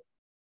 Rishabh.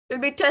 will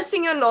be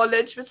testing your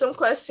knowledge with some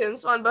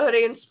questions on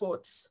Bahrain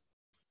sports.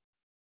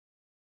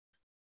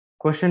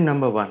 Question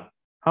number 1.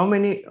 How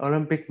many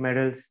Olympic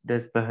medals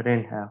does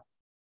Bahrain have?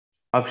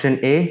 Option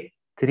A,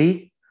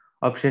 3.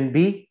 Option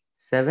B,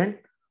 7.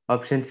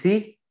 Option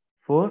C,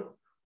 4.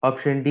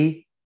 Option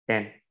D,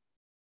 10.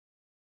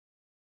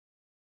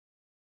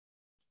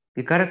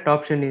 The correct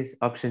option is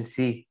option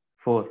C,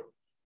 4.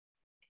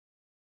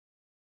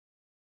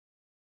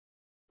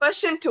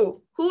 Question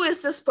 2. Who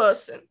is this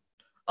person?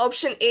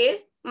 Option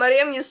A,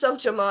 Mariam Yusuf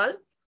Jamal.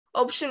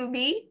 Option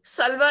B,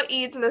 Salwa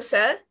Eid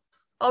Nasser.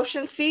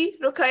 Option C,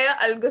 Ruqayya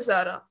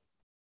Al-Ghazara.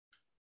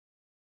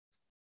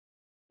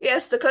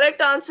 Yes, the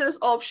correct answer is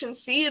option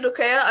C,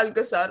 Ruqayya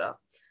Al-Ghazara.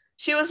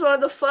 She was one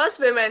of the first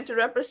women to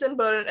represent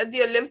Bahrain at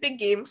the Olympic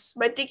Games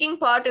by taking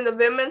part in the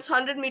women's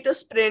 100-meter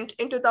sprint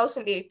in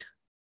 2008.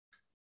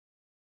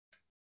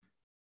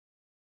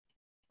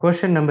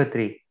 Question number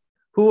 3.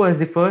 Who was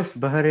the first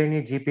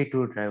Bahraini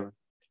GP2 driver?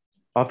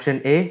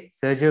 Option A,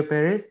 Sergio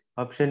Perez.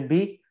 Option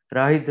B,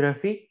 Rahid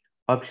Rafi.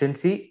 Option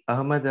C,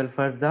 Ahmad Al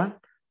Fardan.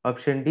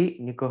 Option D,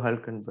 Nico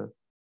Hülkenberg.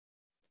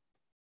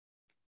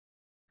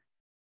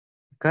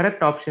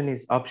 Correct option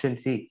is option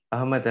C,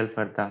 Ahmad Al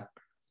Fardan.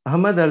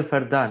 Ahmad Al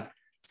Fardan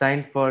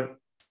signed for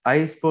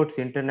iSports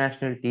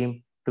International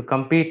team to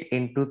compete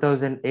in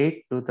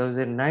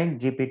 2008-2009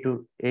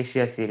 GP2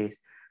 Asia Series,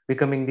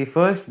 becoming the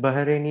first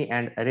Bahraini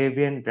and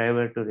Arabian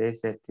driver to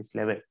race at this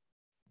level.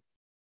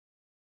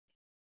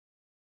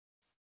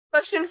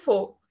 Question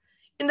 4.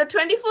 In the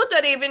 24th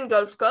Arabian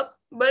Gulf Cup,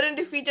 Bahrain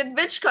defeated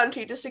which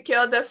country to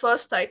secure their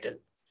first title?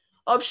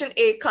 Option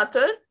A,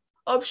 Qatar.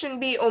 Option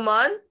B,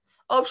 Oman.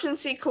 Option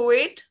C,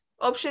 Kuwait.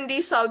 Option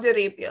D, Saudi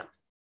Arabia.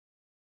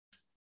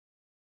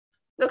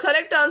 The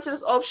correct answer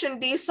is option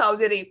D,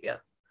 Saudi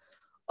Arabia.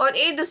 On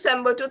 8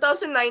 December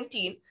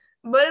 2019,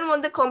 Bahrain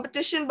won the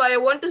competition by a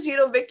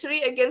 1-0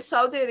 victory against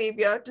Saudi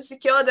Arabia to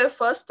secure their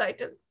first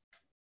title.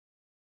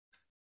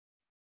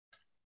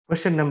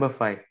 Question number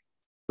 5.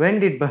 When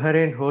did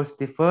Bahrain host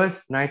the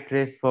first night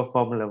race for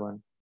Formula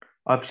 1?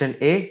 Option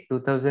A,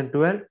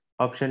 2012.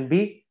 Option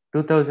B,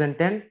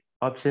 2010.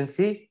 Option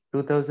C,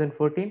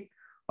 2014.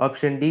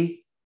 Option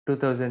D,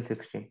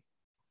 2016.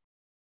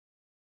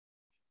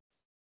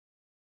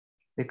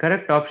 The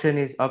correct option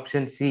is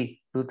option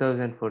C,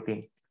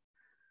 2014.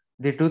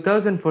 The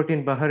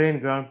 2014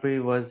 Bahrain Grand Prix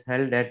was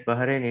held at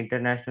Bahrain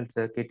International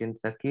Circuit in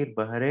Sakhir,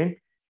 Bahrain.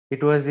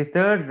 It was the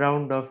third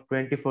round of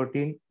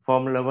 2014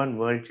 Formula 1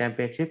 World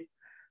Championship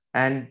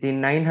and the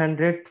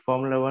 900th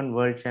Formula 1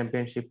 World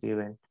Championship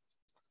event.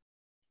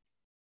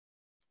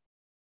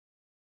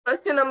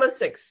 Question number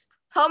 6.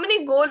 How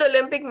many gold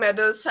Olympic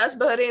medals has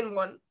Bahrain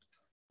won?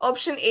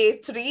 Option A,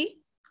 3.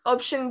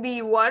 Option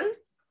B, 1.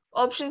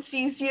 Option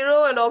C,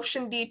 0. And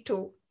option D,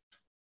 2.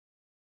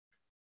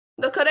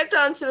 The correct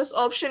answer is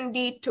option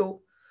D, 2.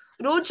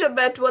 Ruth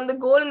Jabet won the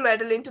gold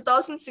medal in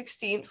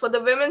 2016 for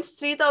the women's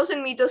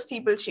 3,000 meter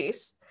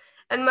steeplechase,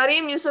 and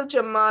Mariam Yusuf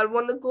Jamal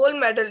won the gold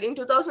medal in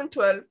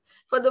 2012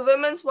 for the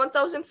women's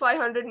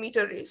 1,500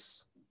 meter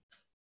race.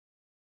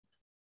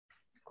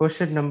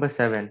 Question number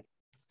 7.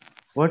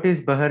 What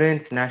is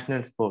Bahrain's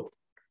national sport?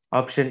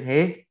 Option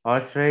A,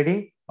 horse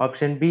riding.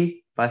 Option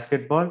B,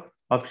 basketball.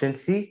 Option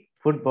C,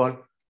 football.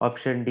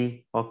 Option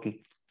D,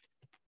 hockey.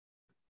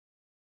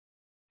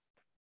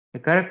 The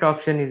correct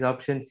option is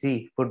option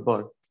C,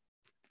 football.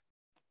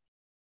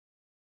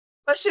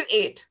 Question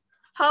 8.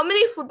 How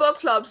many football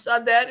clubs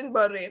are there in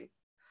Bahrain?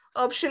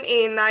 Option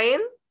A, 9.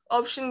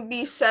 Option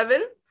B,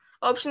 7.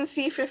 Option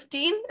C,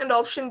 15. And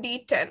option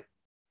D, 10.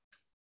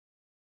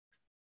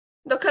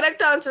 The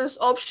correct answer is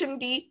option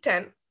D,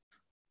 10.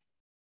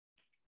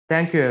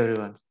 Thank you,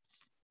 everyone.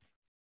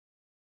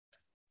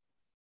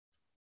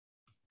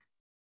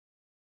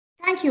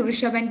 Thank you,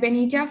 Rishabh and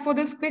Benita, for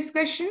those quiz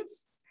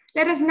questions.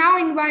 Let us now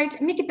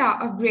invite Nikita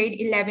of grade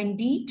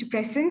 11D to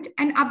present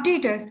and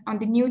update us on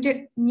the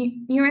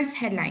newest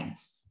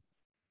headlines.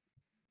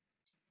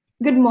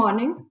 Good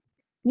morning.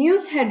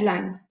 News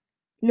headlines.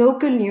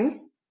 Local news.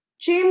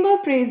 Chamber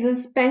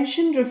praises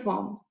pension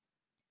reforms.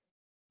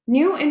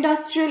 New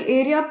industrial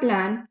area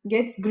plan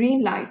gets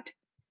green light.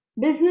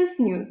 Business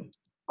news.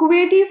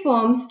 Kuwaiti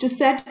firms to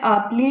set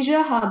up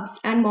leisure hubs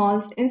and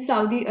malls in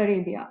Saudi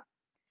Arabia.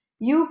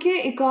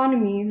 UK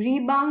economy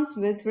rebounds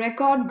with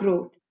record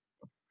growth.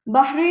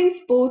 Bahrain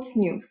Sports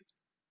News.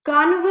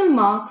 Carnival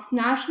marks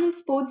National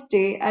Sports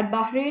Day at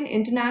Bahrain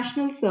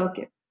International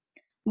Circuit.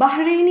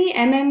 Bahraini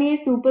MMA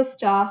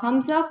superstar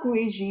Hamza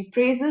Kureji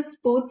praises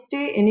Sports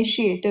Day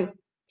initiative.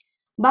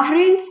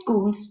 Bahrain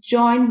schools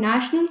join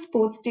National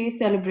Sports Day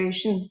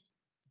celebrations.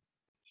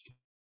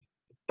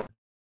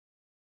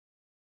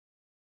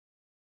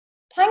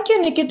 Thank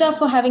you, Nikita,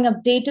 for having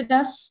updated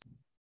us.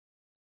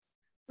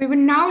 We would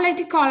now like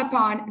to call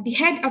upon the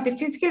head of the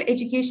Physical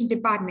Education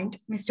Department,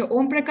 Mr.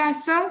 Om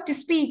Prakash sir, to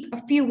speak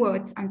a few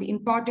words on the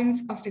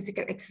importance of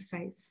physical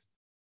exercise.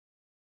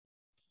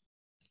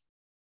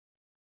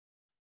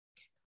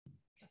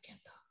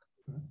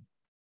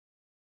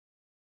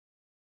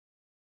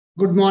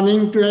 Good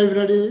morning to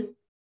everybody.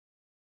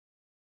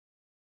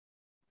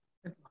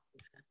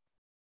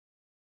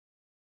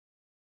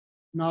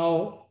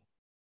 Now,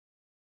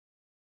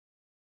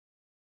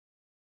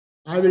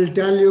 I will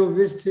tell you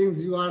which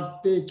things you are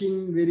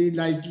taking very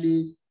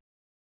lightly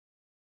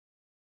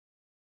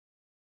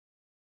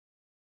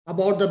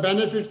about the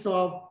benefits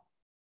of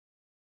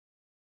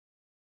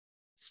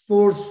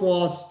sports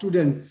for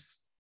students.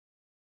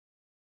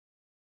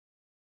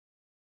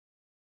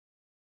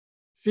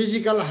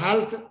 Physical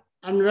health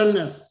and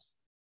wellness.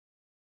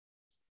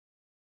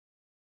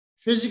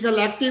 Physical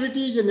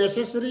activity is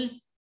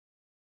necessary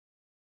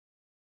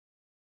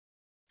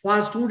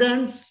for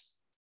students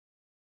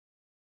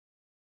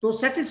to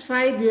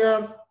satisfy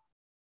their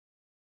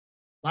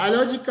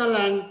biological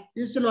and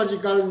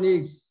physiological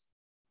needs.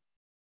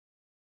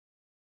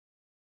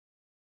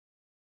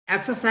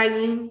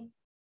 Exercising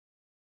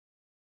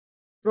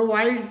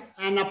provides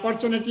an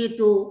opportunity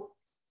to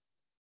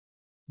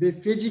be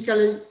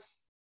physically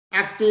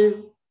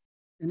active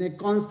in a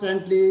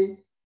constantly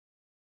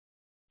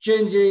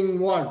changing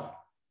world.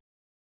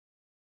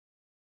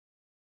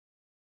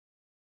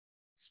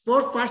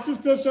 Sports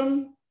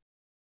participation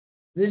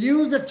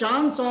reduces the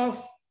chance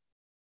of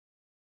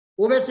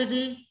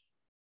obesity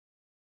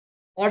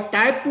or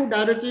type 2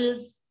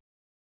 diabetes,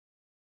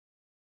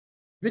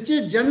 which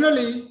is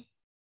generally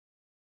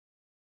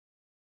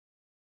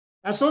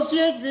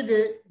associated with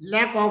a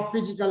lack of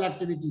physical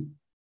activity.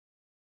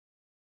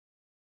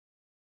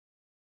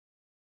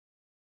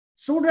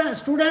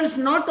 Students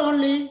not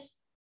only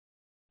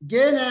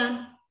gain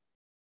an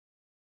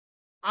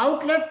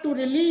outlet to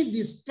relieve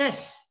the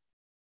stress,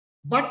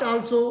 but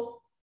also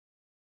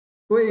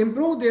to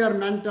improve their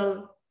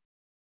mental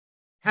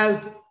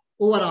health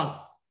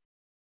overall.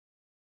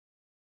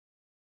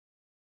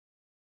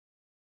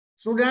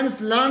 Students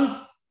learn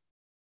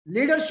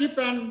leadership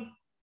and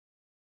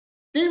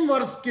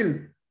teamwork skill,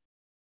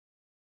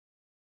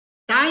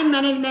 time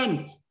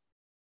management.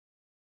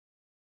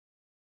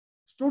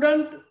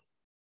 Student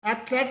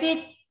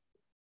athletic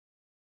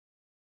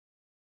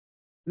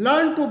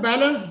learn to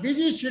balance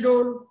busy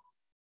schedule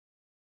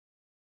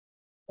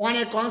on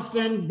a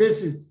constant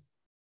basis.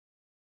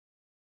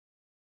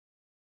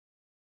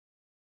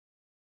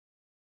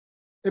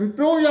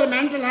 Improve your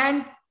mental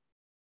health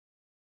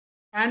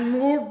and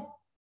mood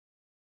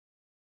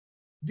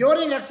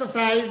during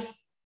exercise.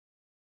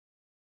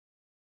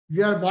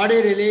 Your body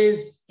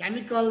releases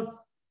chemicals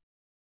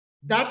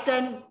that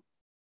can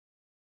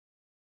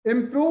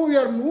improve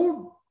your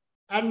mood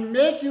and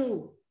make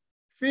you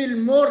feel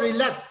more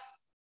relaxed.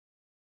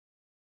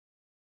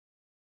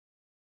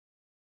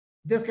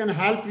 This can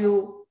help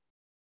you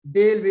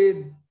deal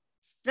with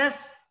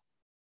stress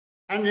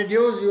and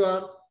reduce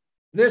your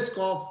risk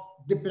of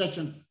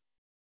depression.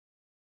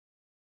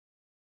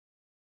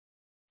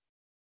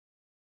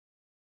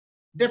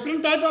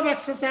 Different type of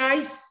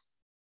exercise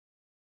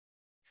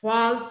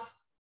falls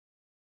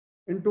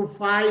into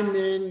 5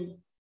 main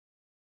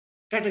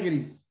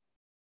categories.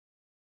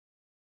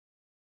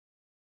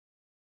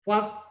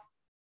 First,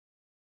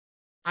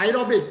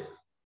 aerobic.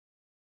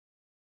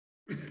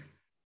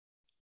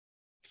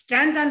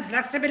 Strength and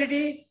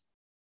flexibility.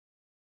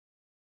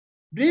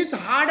 Breathe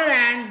harder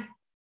and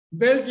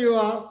build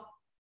your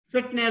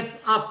fitness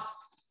up.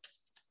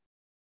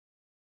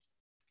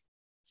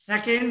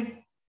 Second,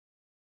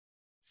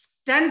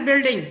 strength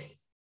building.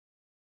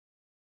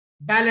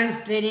 Balance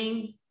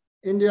training,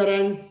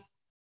 endurance,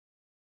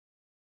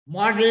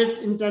 moderate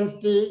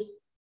intensity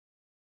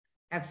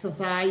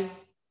exercise,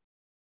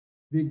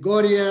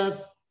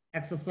 vigorous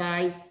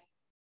exercise.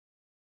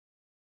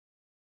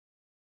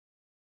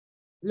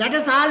 Let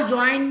us all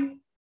join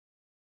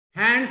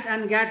hands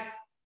and get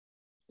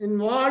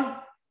involved.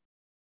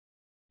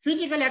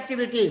 Physical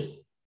activities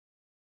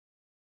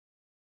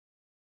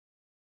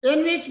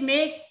in which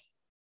make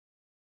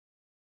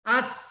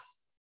us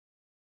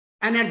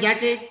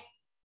energetic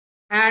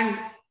and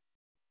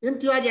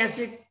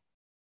enthusiastic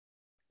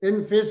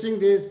in facing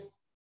this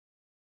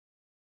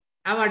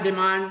our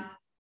demanding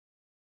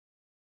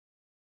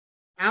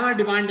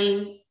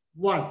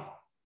work.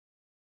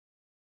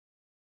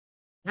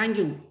 Thank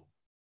you.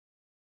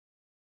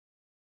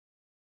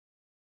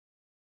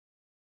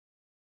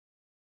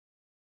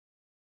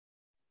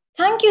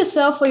 Thank you,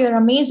 sir, for your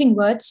amazing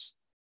words.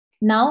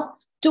 Now,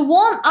 to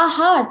warm our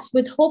hearts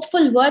with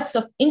hopeful words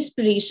of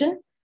inspiration,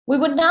 we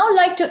would now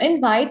like to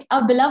invite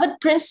our beloved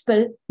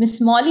principal,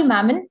 Miss Molly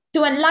Mammon,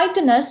 to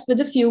enlighten us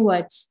with a few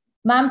words.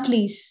 Ma'am,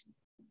 please.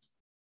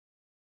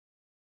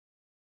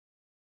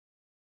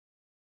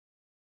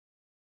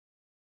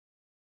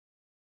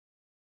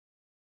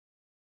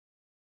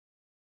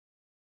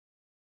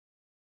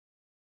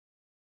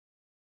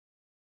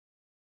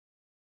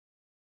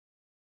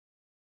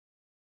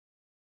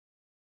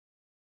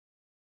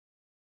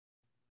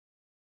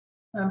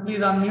 And please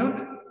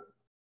unmute.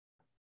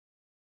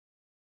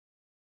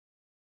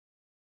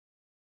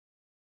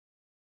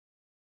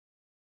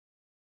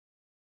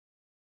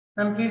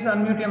 And please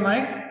unmute your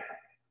mic.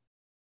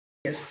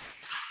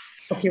 Yes.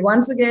 Okay,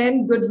 once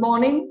again, good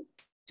morning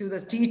to the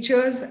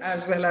teachers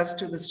as well as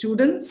to the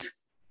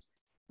students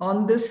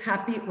on this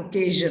happy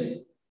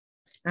occasion.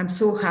 I'm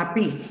so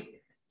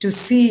happy to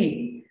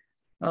see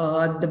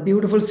the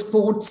beautiful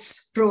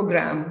sports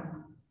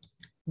program,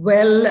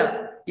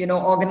 well,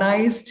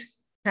 organized.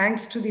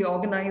 Thanks to the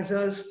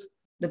organizers,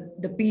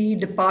 the PE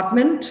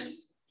department,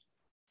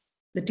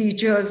 the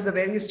teachers, the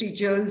various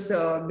teachers,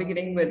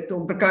 beginning with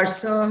Om Prakash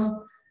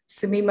sir,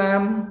 Simi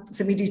ma'am,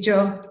 Simi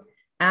teacher,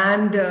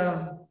 and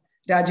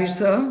Rajesh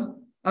sir,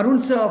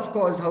 Arun sir, of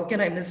course, how can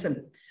I miss him?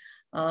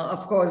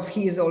 Of course,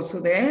 he is also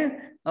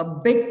there. A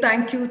big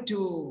thank you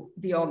to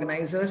the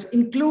organizers,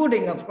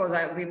 including, of course,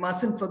 we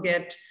mustn't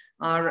forget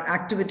our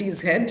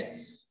activities head.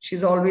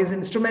 She's always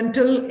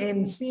instrumental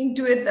in seeing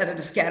to it that it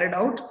is carried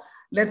out.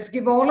 Let's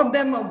give all of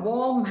them a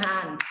warm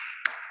hand.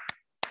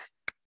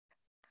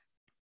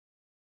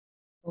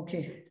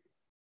 Okay.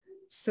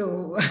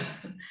 So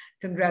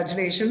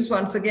congratulations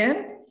once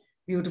again,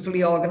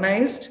 beautifully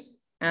organized.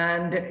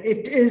 And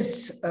it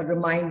is a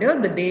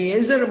reminder, the day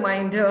is a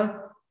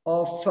reminder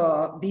of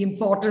the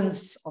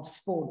importance of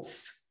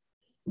sports,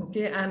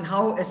 okay, and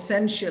how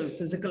essential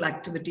physical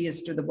activity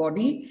is to the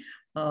body.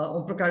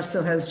 Om Prakash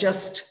sir has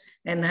just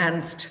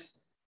enhanced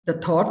the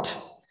thought.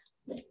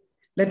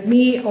 Let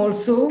me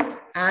also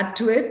add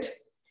to it.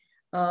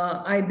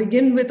 I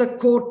begin with a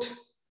quote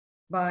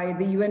by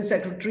the UN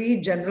Secretary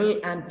General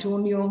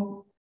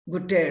Antonio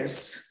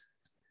Guterres.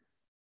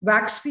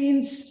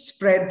 Vaccines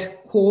spread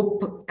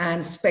hope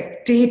and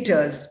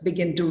spectators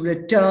begin to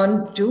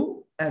return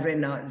to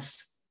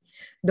arenas.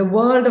 The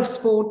world of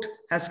sport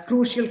has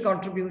crucial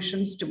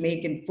contributions to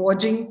make in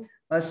forging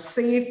a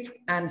safe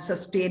and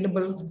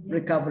sustainable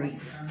recovery.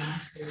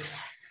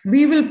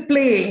 We will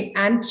play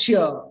and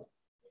cheer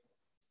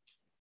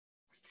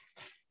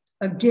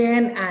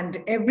again,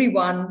 and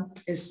everyone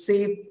is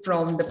safe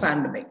from the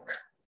pandemic.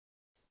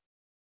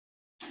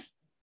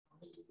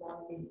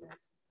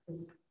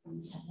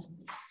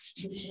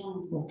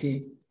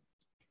 Okay.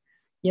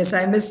 Yes,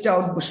 I missed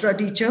out Bushra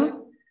teacher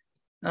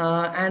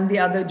and the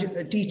other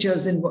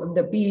teachers,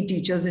 the PE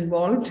teachers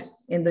involved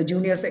in the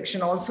junior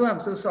section also. I'm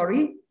so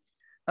sorry.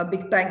 A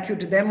big thank you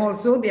to them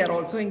also. They are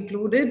also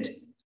included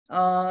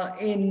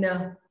in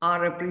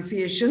our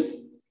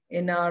appreciation,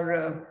 in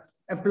our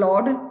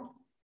applaud.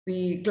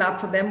 We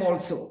clap for them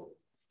also.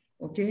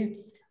 Okay.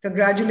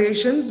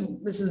 Congratulations,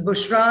 Mrs.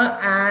 Bushra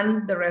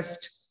and the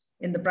rest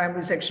in the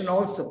primary section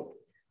also.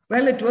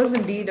 Well, it was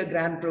indeed a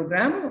grand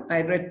program.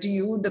 I read to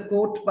you the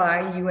quote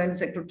by UN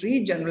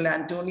Secretary General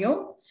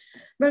Antonio.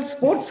 Well,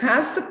 sports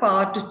has the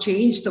power to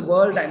change the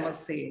world, I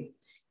must say.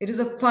 It is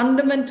a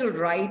fundamental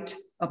right,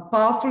 a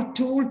powerful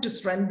tool to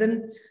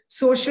strengthen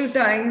social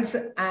ties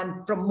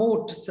and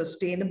promote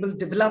sustainable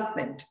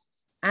development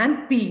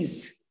and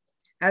peace,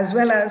 as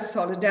well as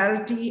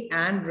solidarity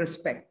and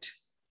respect.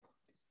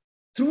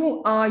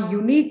 Through our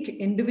unique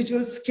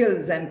individual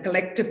skills and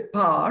collective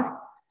power,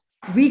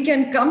 we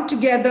can come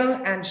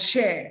together and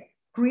share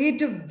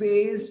creative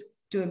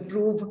ways to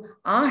improve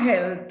our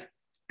health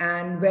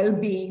and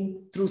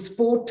well-being through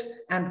sport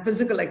and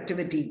physical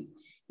activity,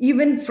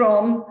 even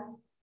from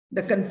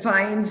the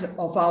confines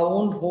of our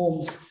own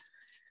homes.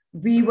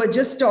 We were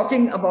just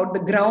talking about the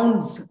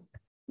grounds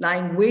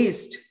lying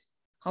waste,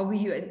 how we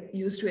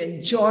used to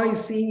enjoy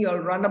seeing you all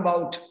run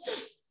about.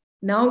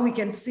 Now we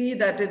can see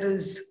that it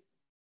is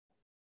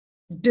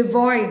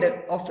devoid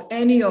of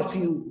any of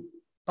you,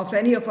 of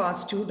any of our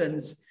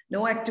students.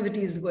 No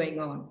activity is going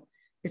on.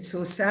 It's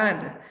so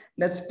sad.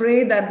 Let's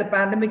pray that the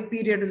pandemic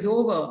period is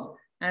over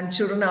and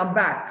children are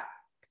back.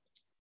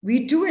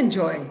 We too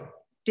enjoy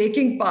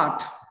taking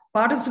part,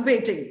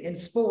 participating in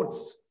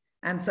sports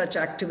and such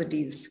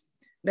activities.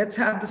 Let's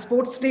have the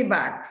sports day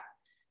back.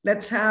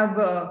 Let's have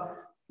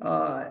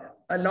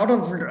a lot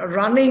of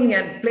running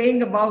and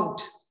playing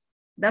about.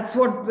 That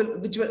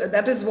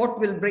is what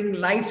will bring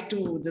life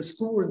to the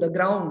school, the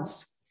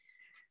grounds.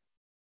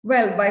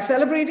 Well, by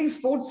celebrating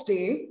Sports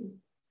Day,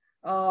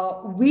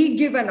 we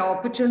give an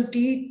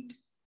opportunity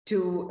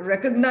to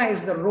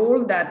recognize the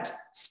role that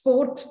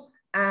sport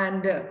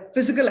and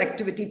physical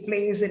activity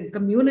plays in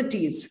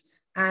communities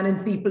and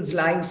in people's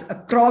lives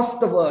across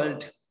the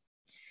world.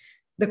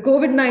 The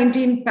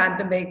COVID-19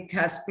 pandemic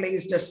has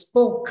placed a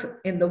spoke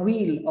in the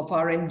wheel of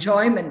our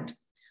enjoyment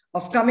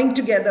of coming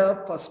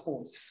together for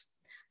sports.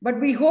 But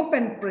we hope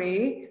and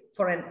pray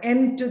for an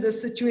end to the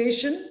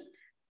situation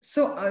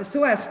so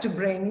as to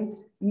bring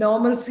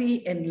normalcy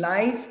in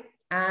life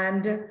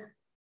and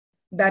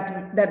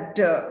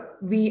that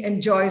we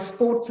enjoy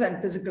sports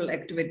and physical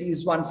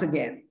activities once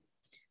again.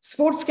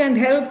 Sports can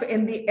help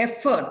in the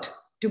effort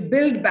to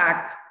build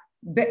back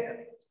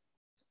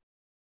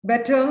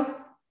better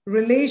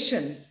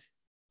relations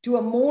to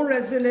a more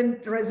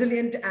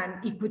resilient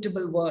and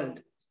equitable world.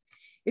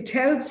 It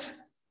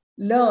helps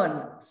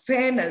learn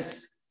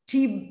fairness,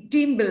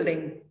 team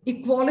building,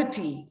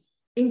 equality,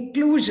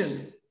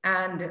 inclusion,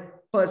 and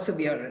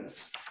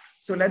perseverance.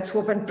 So let's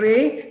hope and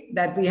pray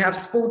that we have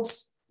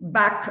sports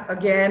back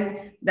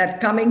again,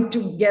 that coming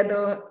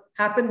together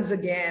happens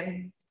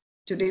again.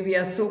 Today we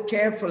are so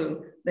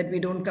careful that we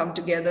don't come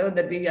together,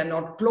 that we are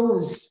not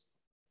close.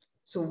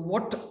 So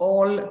what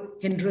all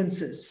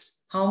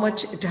hindrances, how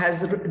much it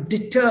has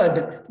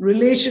deterred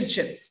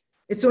relationships.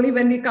 It's only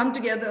when we come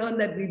together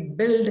that we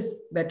build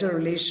better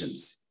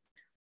relations.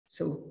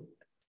 So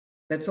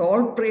let's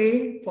all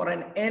pray for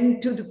an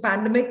end to the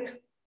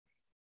pandemic,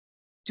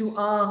 to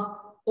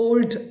our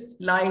old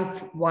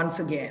life once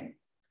again.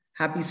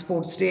 Happy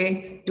Sports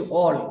Day to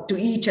all, to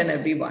each and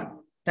everyone.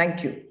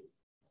 Thank you.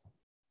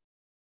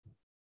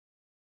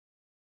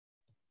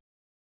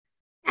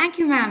 Thank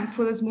you, ma'am,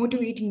 for those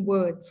motivating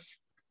words.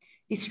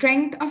 The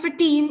strength of a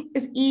team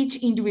is each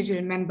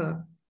individual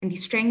member, and the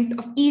strength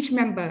of each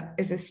member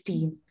is his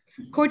team.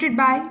 Quoted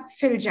by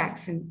Phil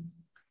Jackson.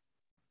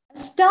 A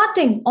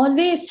starting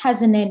always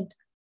has an end.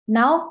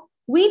 Now,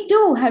 we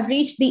too have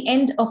reached the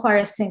end of our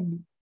assembly.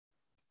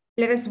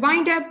 Let us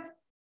wind up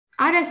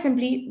our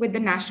assembly with the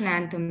national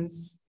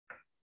anthems.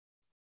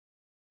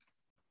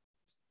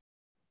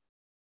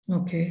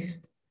 Okay.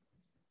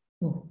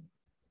 Oh.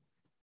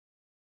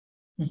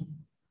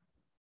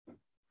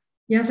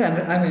 Yeah,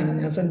 Sandra,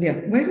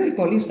 Sandhya. Why do I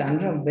call you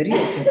Sandra very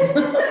often?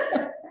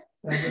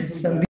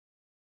 Sandhya.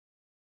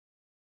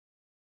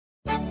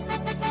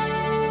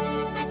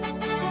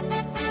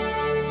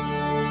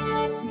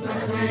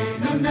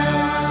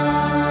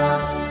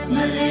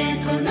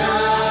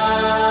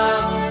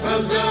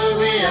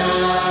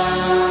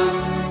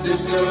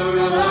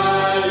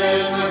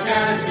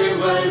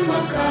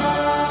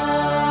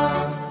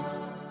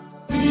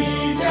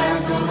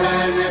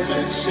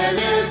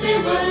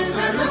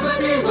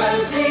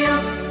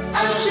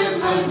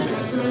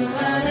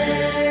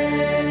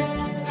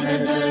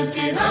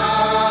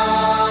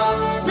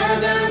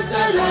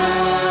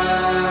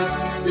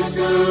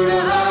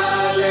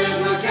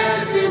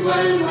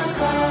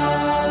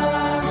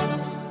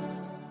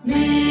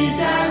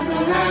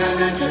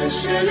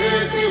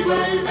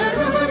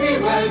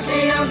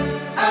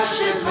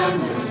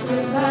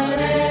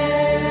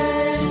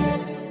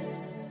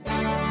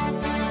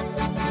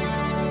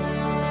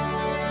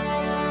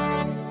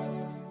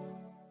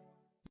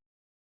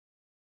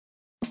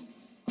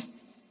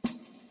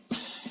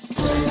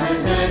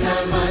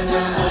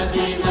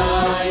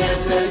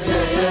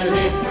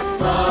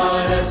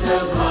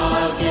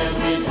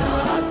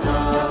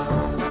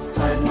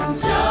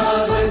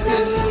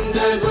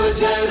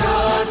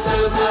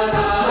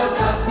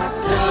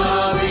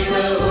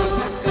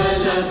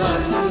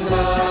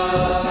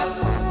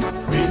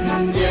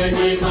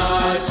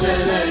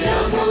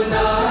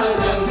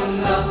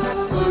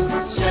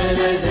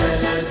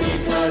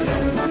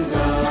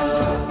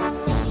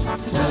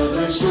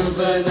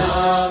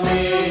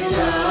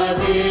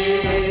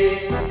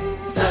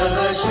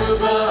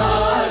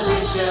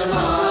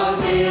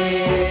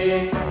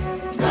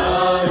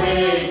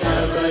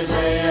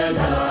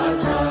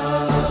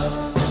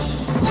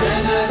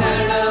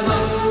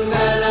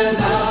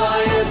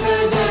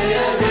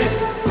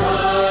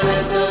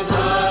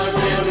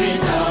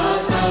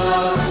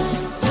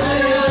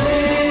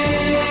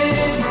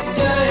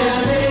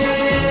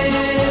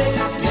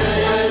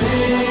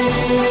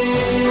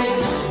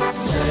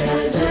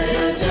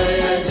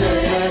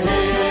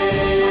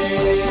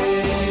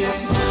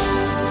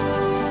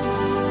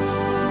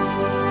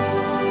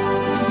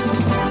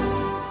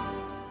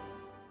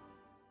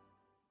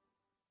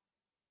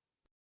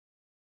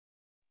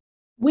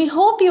 We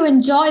hope you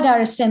enjoyed our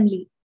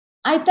assembly.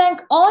 I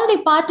thank all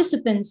the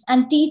participants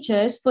and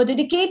teachers for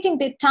dedicating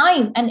their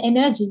time and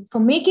energy for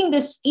making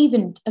this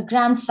event a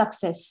grand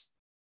success.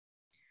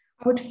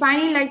 I would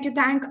finally like to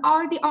thank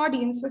all the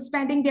audience for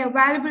spending their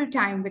valuable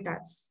time with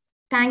us.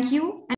 Thank you.